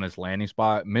forth on this landing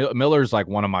spot. Miller's like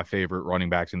one of my favorite running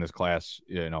backs in this class,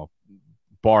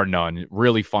 bar none.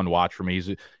 Really fun watch for me.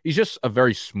 He's just a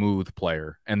very smooth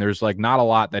player, and there's like not a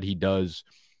lot that he does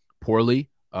poorly.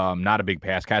 Not a big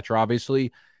pass catcher,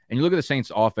 obviously. And you look at the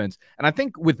Saints offense, and I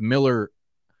think with Miller,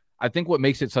 I think what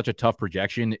makes it such a tough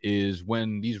projection is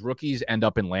when these rookies end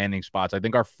up in landing spots. I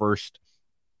think our first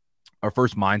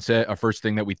mindset, our first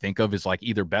thing that we think of is like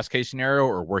either best case scenario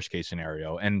or worst case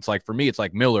scenario. And it's like, for me, it's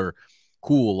like Miller,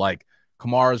 cool. Like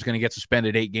Kamara's going to get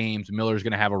suspended 8 games. Miller's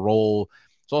going to have a role.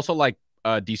 It's also like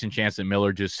a decent chance that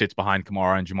Miller just sits behind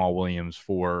Kamara and Jamal Williams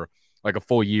for like a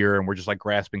full year. And we're just like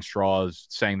grasping straws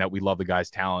saying that we love the guy's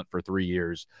talent for 3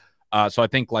 years. So I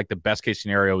think like the best case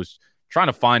scenario is trying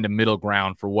to find a middle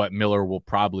ground for what Miller will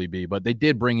probably be. But they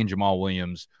did bring in Jamal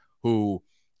Williams, who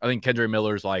I think Kendre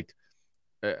Miller's like,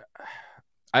 I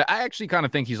actually kind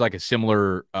of think he's like a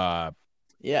similar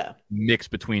mix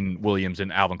between Williams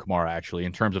and Alvin Kamara, actually,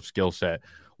 in terms of skill set,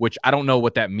 which I don't know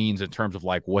what that means in terms of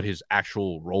like what his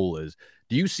actual role is.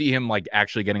 Do you see him like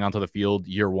actually getting onto the field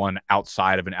year one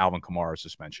outside of an Alvin Kamara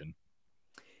suspension?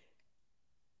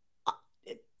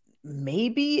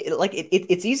 Maybe like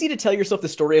it's easy to tell yourself the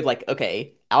story of like,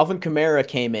 okay, Alvin Kamara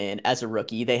came in as a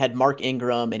rookie. They had Mark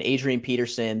Ingram and Adrian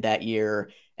Peterson that year,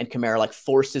 and Kamara like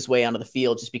forced his way onto the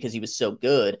field just because he was so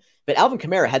good. But Alvin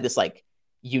Kamara had this like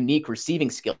unique receiving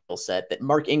skill set that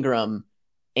Mark Ingram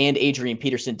and Adrian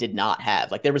Peterson did not have.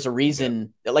 Like there was a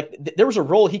reason that like there was a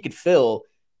role he could fill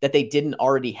that they didn't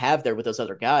already have there with those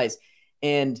other guys.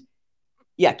 And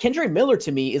yeah, Kendre Miller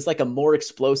to me is like a more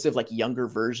explosive, like younger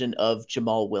version of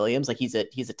Jamal Williams. Like he's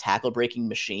a tackle breaking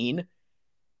machine.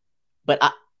 But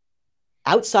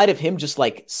outside of him just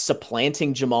like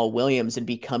supplanting Jamal Williams and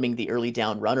becoming the early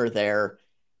down runner there,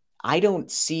 I don't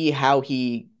see how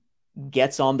he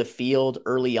gets on the field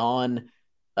early on.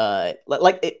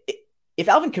 If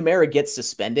Alvin Kamara gets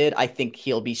suspended, I think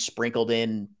he'll be sprinkled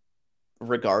in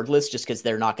regardless, just because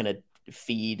they're not going to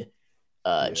feed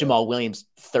Jamal Williams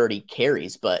 30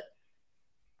 carries. But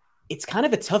it's kind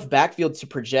of a tough backfield to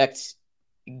project,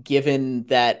 given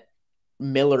that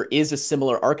Miller is a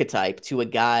similar archetype to a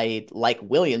guy like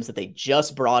Williams that they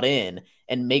just brought in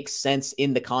and makes sense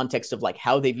in the context of like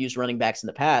how they've used running backs in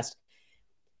the past.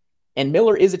 And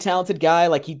Miller is a talented guy.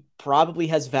 Like he probably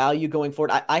has value going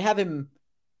forward. I have him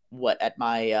at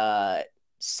my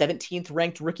 17th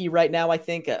ranked rookie right now, I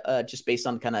think, just based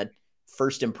on kind of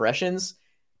first impressions.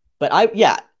 But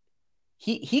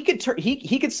he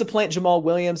could supplant Jamal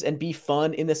Williams and be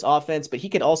fun in this offense, but he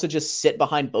could also just sit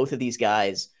behind both of these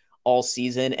guys all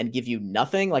season and give you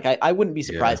nothing. Like I wouldn't be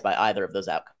surprised by either of those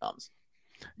outcomes.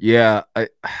 Yeah,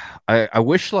 I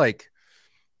wish, like,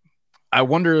 I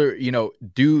wonder,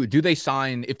 do they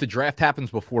sign if the draft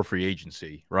happens before free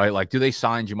agency, right? Like, do they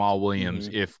sign Jamal Williams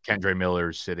if Kendre Miller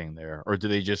is sitting there, or do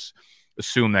they just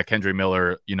assume that Kendre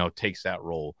Miller, takes that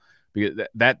role? Because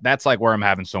that's like where I'm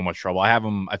having so much trouble. I have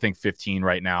him, I think, 15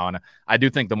 right now, and I do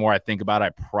think the more I think about it,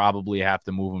 I probably have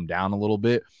to move him down a little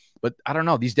bit. But I don't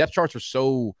know. These depth charts are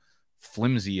so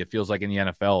flimsy, it feels like, in the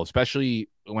NFL, especially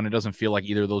when it doesn't feel like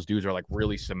either of those dudes are like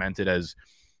really cemented as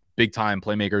big time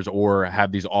playmakers or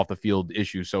have these off the field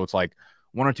issues. So it's like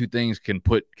one or two things can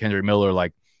put Kendre Miller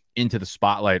like into the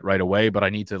spotlight right away, but I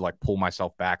need to like pull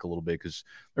myself back a little bit because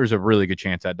there's a really good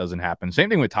chance that doesn't happen. Same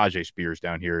thing with Tajay Spears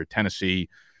down here, Tennessee.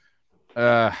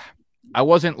 I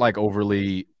wasn't like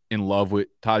overly in love with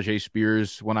Tajay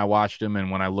Spears when I watched him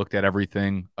and when I looked at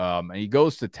everything. And he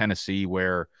goes to Tennessee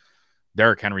where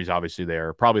Derrick Henry's obviously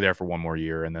there, probably there for one more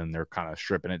year, and then they're kind of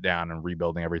stripping it down and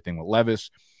rebuilding everything with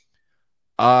Levis.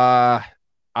 I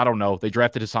don't know. They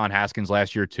drafted Hassan Haskins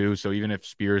last year too, so even if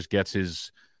Spears gets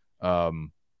his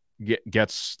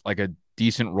gets like a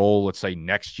decent role, let's say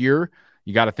next year,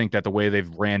 you got to think that the way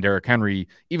they've ran Derrick Henry,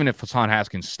 even if Hassan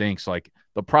Haskins stinks, like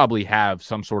they'll probably have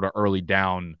some sort of early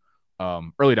down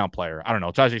player. I don't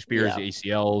know. Tajay Spears, the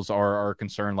ACLs are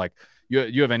concerned. Like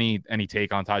you have any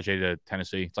take on Tajay to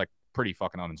Tennessee? It's like pretty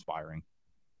fucking uninspiring.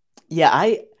 Yeah,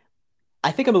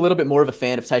 I think I'm a little bit more of a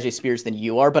fan of Tajay Spears than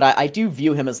you are, but I do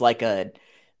view him as like a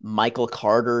Michael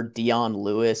Carter, Dion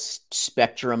Lewis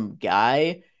spectrum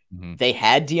guy. Mm-hmm. They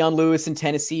had Dion Lewis in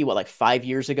Tennessee, like 5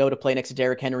 years ago to play next to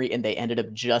Derrick Henry, and they ended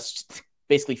up just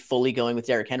basically fully going with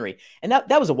Derrick Henry. And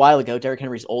that was a while ago. Derrick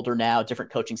Henry's older now,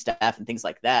 different coaching staff and things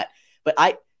like that. But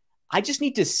I just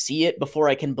need to see it before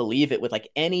I can believe it with like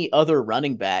any other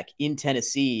running back in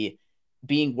Tennessee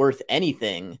being worth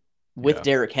anything with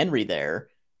Derrick Henry there.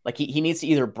 Like he needs to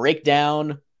either break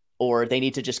down or they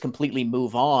need to just completely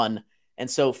move on. And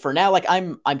so for now, like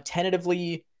I'm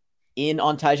tentatively in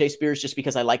on Tajay Spears just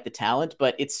because I like the talent,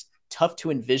 but it's tough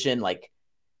to envision like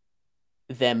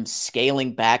them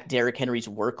scaling back Derrick Henry's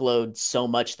workload so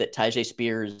much that Tyjae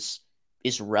Spears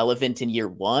is relevant in year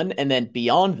one. And then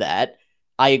beyond that,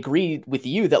 I agree with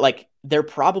you that like they're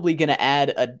probably going to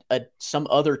add some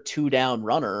other 2-down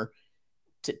runner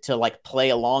to like play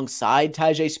alongside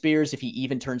Tyjae Spears if he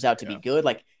even turns out to be good.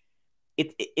 Like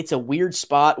it's a weird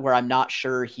spot where I'm not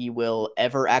sure he will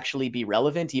ever actually be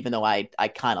relevant, even though I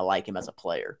kind of like him as a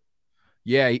player.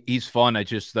 Yeah, he's fun. I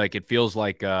just like it feels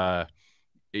like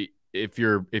if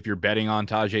you're betting on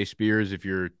Tyjae Spears, if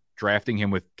you're drafting him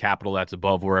with capital that's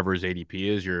above wherever his ADP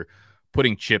is, you're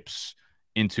putting chips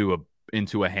into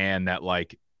a hand that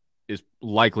like is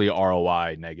likely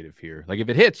ROI negative here. Like if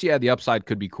it hits, yeah, the upside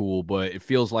could be cool, but it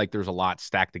feels like there's a lot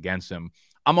stacked against him.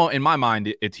 In my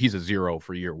mind, he's a 0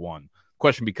 for year one.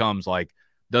 Question becomes like,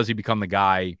 does he become the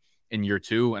guy in year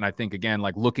two? And I think again,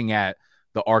 like looking at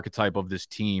the archetype of this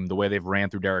team, the way they've ran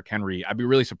through Derrick Henry, I'd be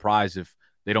really surprised if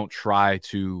they don't try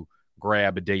to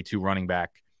grab a day 2 running back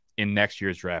in next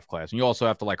year's draft class. And you also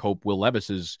have to like hope Will Levis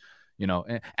is,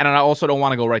 and I also don't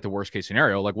want to go right to worst case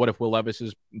scenario. Like what if Will Levis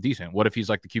is decent? What if he's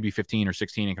like the QB 15 or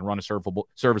 16 and can run a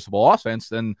serviceable offense?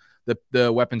 Then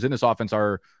the weapons in this offense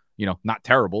are, not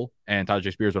terrible. And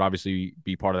Tyjae Spears would obviously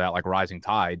be part of that like rising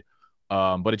tide.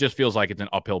 But it just feels like it's an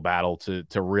uphill battle to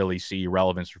really see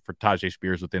relevance for Tyjae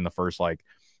Spears within the first like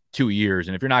 2 years.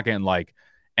 And if you're not getting like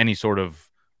any sort of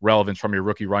relevance from your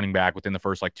rookie running back within the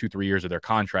first like 2-3 years of their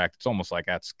contract, it's almost like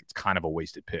it's kind of a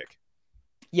wasted pick.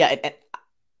 Yeah, and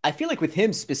I feel like with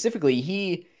him specifically,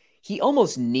 he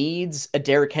almost needs a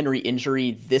Derrick Henry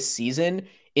injury this season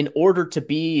in order to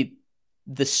be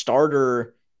the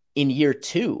starter in year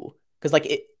 2. Because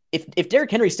like if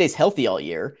Derrick Henry stays healthy all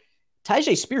year,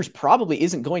 Tyjae Spears probably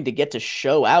isn't going to get to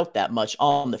show out that much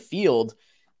on the field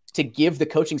to give the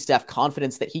coaching staff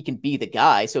confidence that he can be the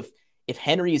guy. So if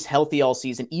Henry is healthy all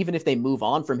season, even if they move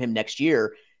on from him next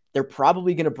year, they're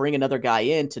probably going to bring another guy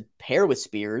in to pair with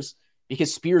Spears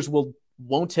because Spears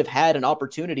won't have had an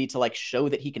opportunity to like show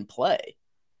that he can play.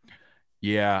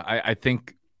 Yeah, I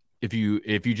think if you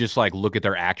just like look at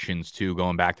their actions too,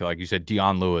 going back to like you said,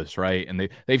 Dion Lewis, right? And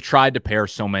they've tried to pair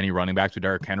so many running backs with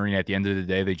Derrick Henry, and at the end of the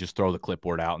day, they just throw the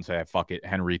clipboard out and say, "Fuck it,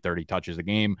 Henry 30 touches a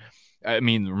game." I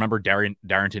mean, remember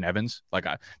Darrington Evans? Like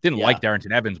I didn't like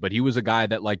Darrington Evans, but he was a guy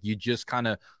that like you just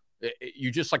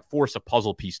like force a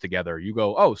puzzle piece together. You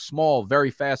go, oh, small, very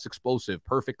fast, explosive,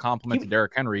 perfect complement to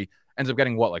Derrick Henry. Ends up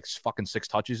getting what, like fucking 6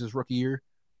 touches his rookie year.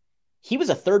 He was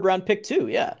a 3rd-round pick too,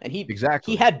 yeah, and he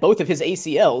exactly had both of his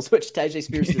ACLs, which Tyjae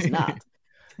Spears does not.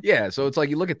 Yeah, so it's like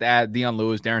you look at that, Dion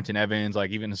Lewis, Darrington Evans,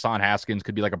 like even Hassan Haskins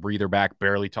could be like a breather back,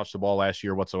 barely touched the ball last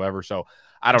year whatsoever. So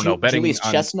I don't know. Betting Julius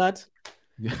Chestnut,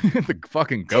 the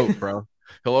fucking GOAT, bro.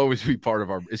 He'll always be part of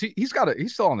our. He's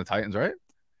still on the Titans, right?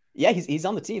 Yeah, he's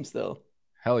on the team still.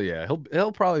 Hell yeah,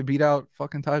 he'll probably beat out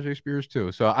fucking Tyjae Spears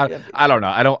too. So I don't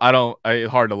know.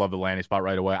 It's hard to love the landing spot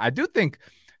right away. I do think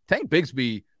Tank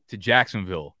Bigsby to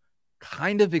Jacksonville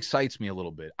kind of excites me a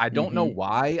little bit. I don't know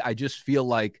why. I just feel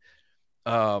like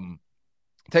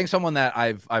Tank's someone that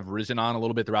I've risen on a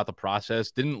little bit throughout the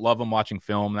process. Didn't love him watching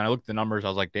film. And I looked at the numbers. I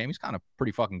was like, damn, he's kind of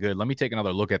pretty fucking good. Let me take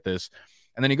another look at this.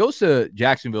 And then he goes to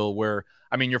Jacksonville where,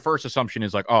 I mean, your first assumption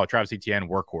is like, oh, Travis Etienne,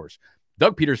 workhorse.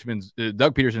 Doug Peterson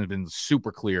has been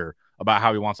super clear about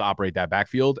how he wants to operate that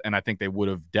backfield. And I think they would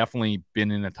have definitely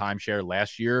been in a timeshare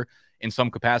last year in some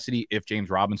capacity if James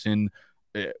Robinson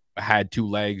had 2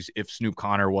 legs, if Snoop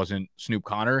Conner wasn't Snoop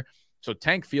Conner. So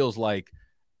Tank feels like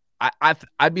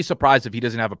I'd be surprised if he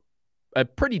doesn't have a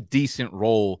pretty decent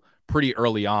role pretty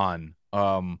early on.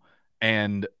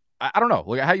 And I don't know.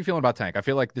 Like, how are you feeling about Tank? I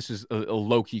feel like this is a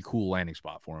low-key cool landing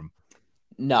spot for him.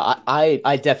 No,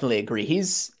 I definitely agree.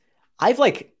 I've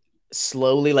like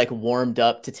slowly like warmed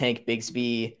up to Tank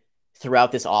Bigsby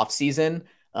throughout this offseason.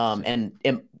 And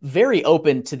am very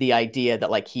open to the idea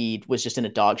that like he was just in a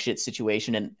dog shit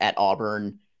situation at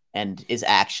Auburn and is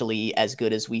actually as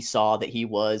good as we saw that he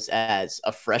was as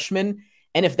a freshman.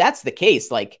 And if that's the case,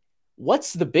 like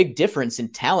what's the big difference in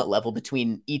talent level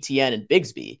between Etienne and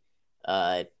Bigsby?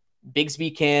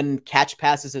 Bigsby can catch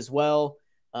passes as well.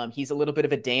 He's a little bit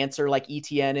of a dancer like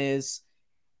Etienne is.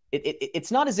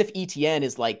 It's not as if Etienne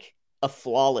is like a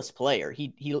flawless player.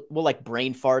 He will like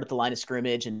brain fart at the line of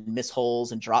scrimmage and miss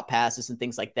holes and drop passes and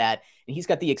things like that. And he's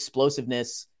got the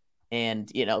explosiveness and,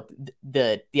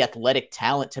 the athletic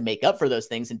talent to make up for those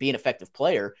things and be an effective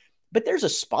player. But there's a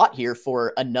spot here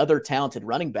for another talented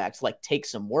running back to like take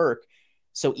some work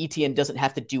so Etienne doesn't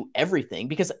have to do everything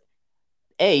because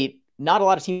A, not a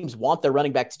lot of teams want their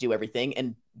running back to do everything.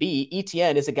 And B,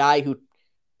 Etienne is a guy who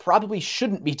probably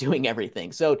shouldn't be doing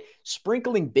everything. So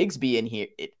sprinkling Bigsby in here,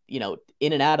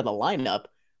 in and out of the lineup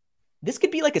this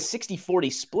could be like a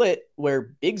 60-40 split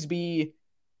where Bigsby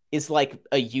is like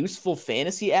a useful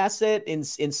fantasy asset in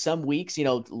some weeks,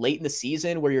 late in the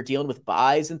season where you're dealing with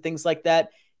buys and things like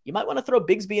that. You might want to throw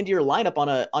Bigsby into your lineup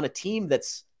on a team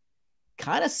that's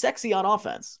kind of sexy on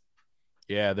offense.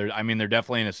 Yeah, they're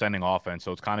definitely an ascending offense,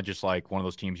 so it's kind of just like one of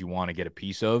those teams you want to get a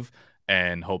piece of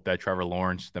and hope that Trevor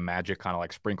Lawrence, the magic kind of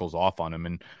like sprinkles off on him.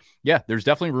 And yeah, there's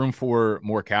definitely room for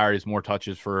more carries, more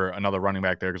touches for another running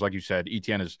back there. Because like you said,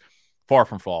 ETN is far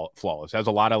from flawless. Has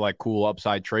a lot of like cool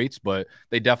upside traits, but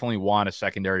they definitely want a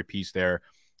secondary piece there.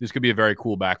 This could be a very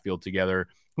cool backfield together.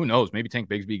 Who knows? Maybe Tank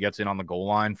Bigsby gets in on the goal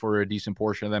line for a decent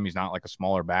portion of them. He's not like a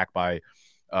smaller back by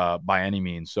any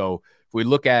means. So if we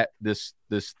look at this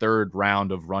third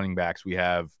round of running backs, we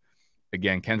have,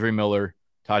 again, Kendre Miller,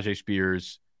 Tajay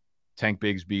Spears, Tank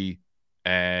Bigsby,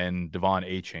 and Devon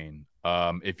Achane.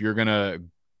 If you're going to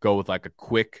go with like a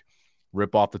quick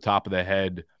rip off the top of the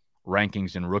head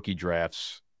rankings in rookie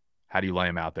drafts, how do you lay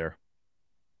him out there?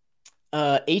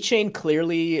 Achane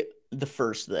clearly the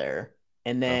first there.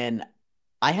 And then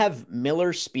I have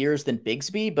Miller, Spears, then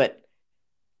Bigsby, but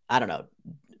I don't know.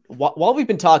 While we've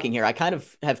been talking here, I kind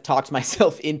of have talked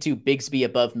myself into Bigsby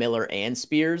above Miller and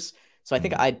Spears. So I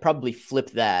think I'd probably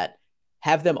flip that,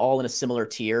 have them all in a similar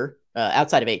tier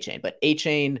outside of Achane. But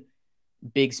Achane,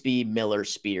 Bigsby, Miller,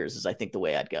 Spears is, I think, the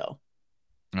way I'd go.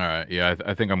 All right. Yeah,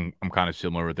 I think I'm kind of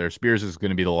similar with there. Spears is going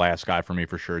to be the last guy for me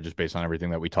for sure, just based on everything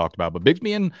that we talked about. But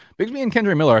Bigsby and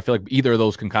Kendre Miller, I feel like either of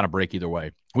those can kind of break either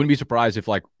way. Wouldn't be surprised if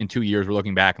like in 2 years we're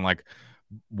looking back and like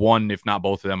one, if not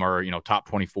both of them are, top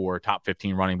 24, top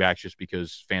 15 running backs just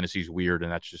because fantasy is weird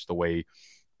and that's just the way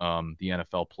the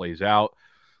NFL plays out.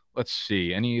 Let's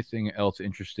see. Anything else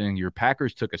interesting? Your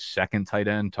Packers took a second tight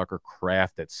end, Tucker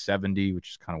Kraft at 70, which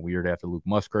is kind of weird after Luke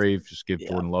Musgrave. Just give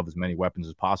Jordan Love as many weapons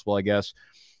as possible, I guess.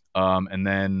 And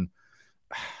then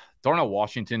Darnell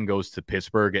Washington goes to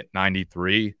Pittsburgh at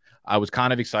 93. I was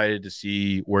kind of excited to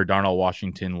see where Darnell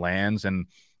Washington lands, and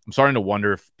I'm starting to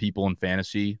wonder if people in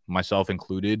fantasy, myself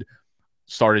included,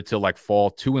 started to like fall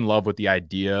too in love with the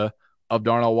idea of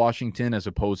Darnell Washington as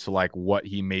opposed to like what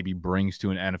he maybe brings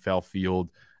to an NFL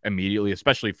field immediately,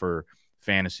 especially for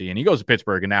fantasy. And he goes to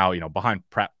Pittsburgh and now, behind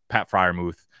Pat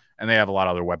Freiermuth, and they have a lot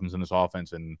of other weapons in this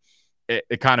offense. And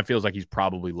it kind of feels like he's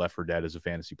probably left for dead as a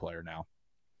fantasy player now.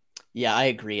 Yeah, I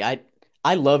agree.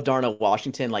 I love Darnell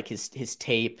Washington, like his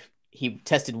tape. He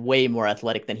tested way more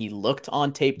athletic than he looked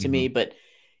on tape to me, but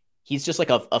he's just like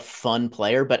a fun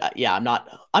player. But yeah, I'm not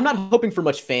hoping for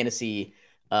much fantasy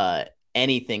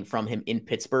anything from him in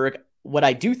Pittsburgh. What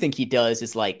I do think he does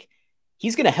is like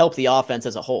he's going to help the offense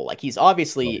as a whole. Like he's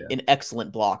obviously an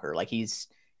excellent blocker. Like he's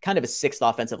kind of a sixth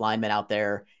offensive lineman out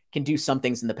there, can do some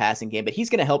things in the passing game, but he's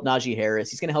going to help Najee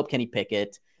Harris. He's going to help Kenny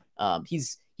Pickett. He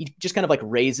just kind of like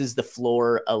raises the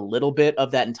floor a little bit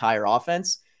of that entire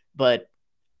offense, but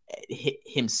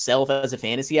himself as a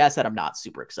fantasy asset, I'm not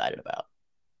super excited about.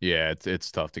 Yeah,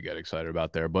 it's tough to get excited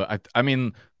about there, but I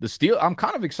mean I'm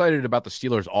kind of excited about the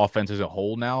Steelers' offense as a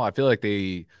whole now. I feel like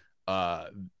they,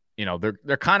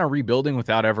 they're kind of rebuilding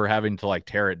without ever having to like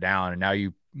tear it down. And now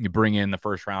you bring in the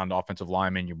first round offensive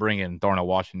lineman, you bring in Darnell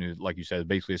Washington, like you said,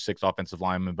 basically a sixth offensive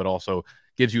lineman, but also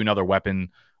gives you another weapon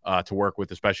to work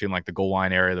with, especially in like the goal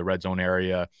line area, the red zone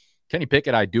area. Kenny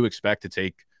Pickett, I do expect to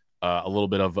take a little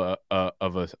bit of a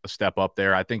step up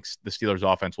there. I think the Steelers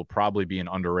offense will probably be an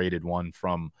underrated one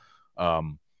from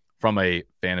a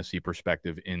fantasy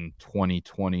perspective in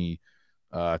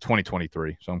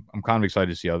 2023. So I'm kind of excited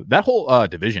to see how that whole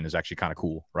division is actually kind of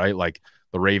cool, right? Like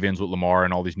the Ravens with Lamar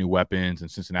and all these new weapons,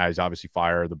 and Cincinnati's obviously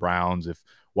fire. The Browns, if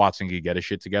Watson can get his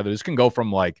shit together, this can go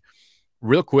from like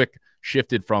real quick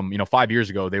shifted from, 5 years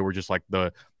ago, they were just like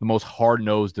the most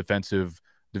hard-nosed defensive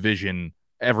division.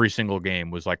 Every single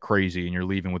game was like crazy and you're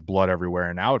leaving with blood everywhere.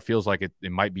 And now it feels like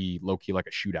it might be low-key like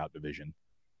a shootout division.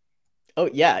 Oh,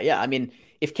 yeah. Yeah. I mean,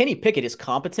 if Kenny Pickett is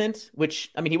competent,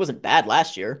 which, I mean, he wasn't bad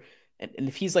last year, and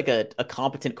if he's like a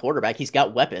competent quarterback, he's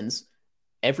got weapons.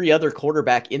 Every other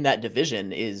quarterback in that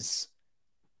division is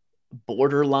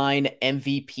borderline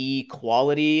MVP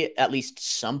quality, at least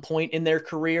some point in their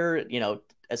career,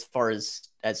 as far as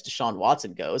Deshaun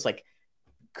Watson goes. Like,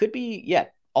 could be, yeah,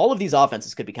 all of these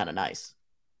offenses could be kind of nice.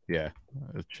 Yeah,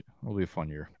 it'll be a fun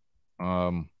year.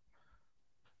 So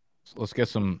let's get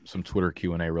some Twitter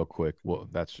Q&A real quick. Well,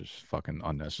 that's just fucking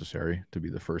unnecessary to be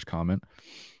the first comment.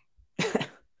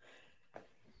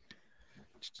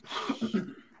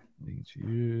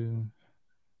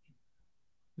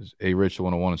 Is A Rich the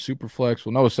 101 in Superflex?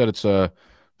 Well, Noah said it's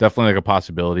definitely like a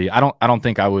possibility. I don't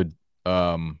think I would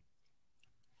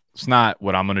It's not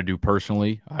what I'm going to do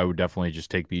personally. I would definitely just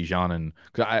take Bijan, and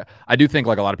cause I do think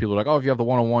like a lot of people are like, oh, if you have the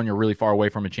 101, you're really far away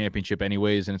from a championship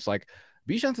anyways. And it's like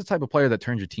Bijan's the type of player that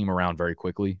turns your team around very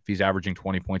quickly. If he's averaging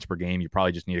 20 points per game, you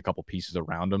probably just need a couple pieces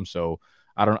around him. So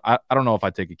I don't know if I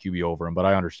take a QB over him, but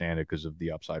I understand it because of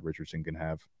the upside Richardson can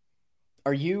have.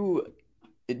 Do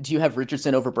you have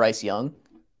Richardson over Bryce Young?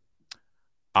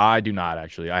 I do not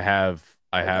actually. I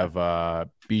Okay. have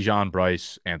Bijan,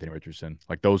 Bryce, Anthony Richardson.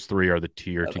 Like those three are the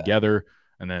tier Okay. together,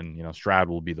 and then Stroud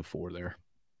will be the four there.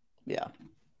 Yeah.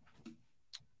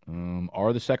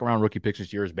 Are the second round rookie picks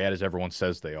this year as bad as everyone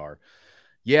says they are?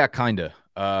 Yeah, kinda.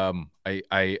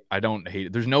 I don't hate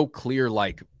it. There's no clear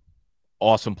like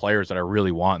awesome players that I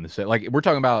really want in the set. Like we're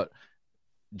talking about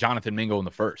Jonathan Mingo in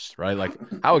the first, right? Like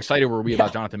how excited were we Yeah.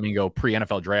 about Jonathan Mingo pre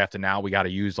NFL draft, and now we got to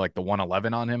use like the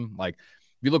 111 on him. Like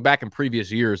if you look back in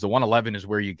previous years, the 111 is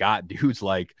where you got dudes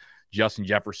like Justin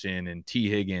Jefferson and T.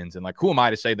 Higgins, and like who am I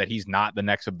to say that he's not the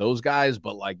next of those guys?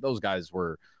 But like those guys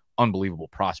were unbelievable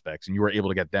prospects, and you were able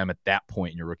to get them at that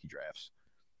point in your rookie drafts.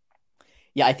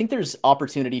 Yeah, I think there's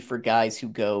opportunity for guys who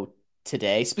go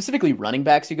today, specifically running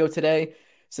backs who go today.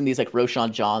 Some of these like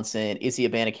Roshan Johnson, Izzy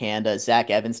Abanikanda, Zach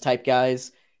Evans type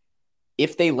guys.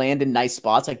 If they land in nice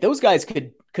spots, like those guys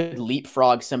could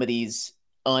leapfrog some of these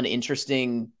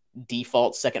uninteresting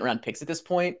default second round picks at this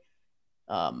point.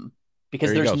 Because There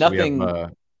you there's go. So we have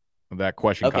nothing. that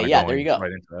question Okay, kind of yeah, there you going go.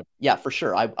 right into that. Yeah, for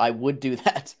sure. I would do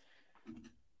that.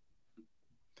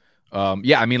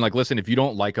 Yeah, I mean, like, listen, if you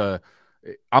don't like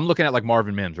I'm looking at like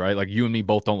Marvin Mims, right? Like you and me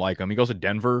both don't like him. He goes to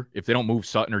Denver. If they don't move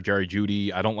Sutton or Jerry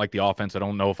Jeudy, I don't like the offense. I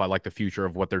don't know if I like the future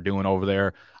of what they're doing over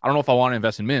there. I don't know if I want to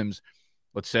invest in Mims.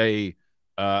 Let's say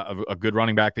a good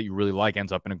running back that you really like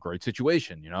ends up in a great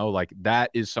situation. Like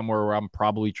that is somewhere where I'm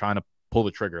probably trying to pull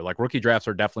the trigger. Like rookie drafts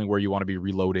are definitely where you want to be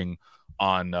reloading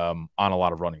on a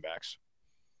lot of running backs.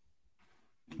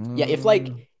 Yeah,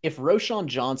 if Roshan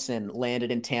Johnson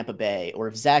landed in Tampa Bay, or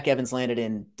if Zach Evans landed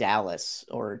in Dallas,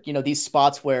 or these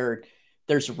spots where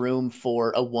there's room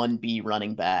for a 1B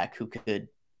running back who could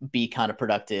be kind of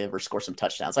productive or score some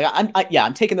touchdowns. Like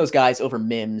I'm taking those guys over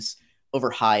Mims,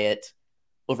 over Hyatt,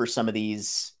 over some of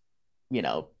these,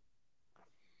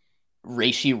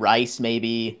 Rashee Rice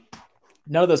maybe.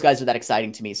 None of those guys are that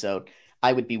exciting to me, so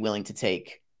I would be willing to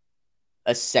take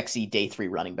a sexy day 3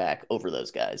 running back over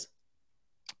those guys.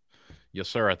 Yes,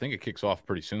 sir. I think it kicks off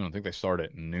pretty soon. I think they start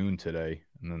at noon today,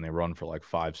 and then they run for like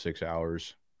 5-6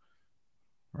 hours.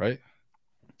 Right?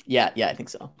 Yeah, I think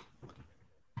so.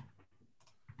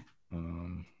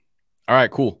 All right,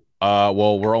 cool.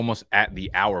 Well, we're almost at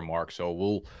the hour mark,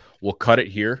 so we'll cut it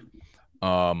here.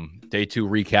 Day 2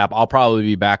 recap. I'll probably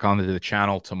be back onto the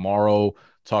channel tomorrow.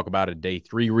 Talk about a day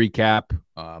 3 recap.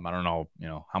 I don't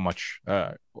know, how much.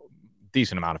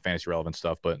 Decent amount of fantasy relevant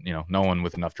stuff, but no one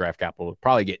with enough draft capital will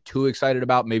probably get too excited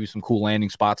about maybe some cool landing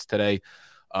spots today.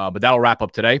 But that'll wrap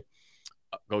up today.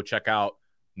 Go check out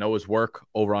Noah's work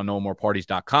over on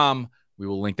nomoreparties.com. We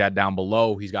will link that down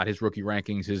below. He's got his rookie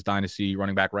rankings, his dynasty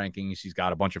running back rankings. He's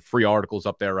got a bunch of free articles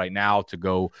up there right now to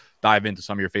go dive into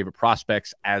some of your favorite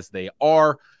prospects as they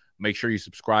are. Make sure you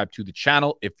subscribe to the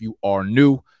channel if you are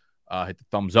new. Hit the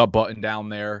thumbs up button down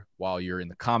there while you're in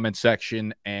the comment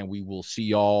section, and we will see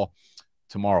y'all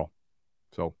tomorrow.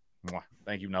 So,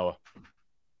 thank you, Noah.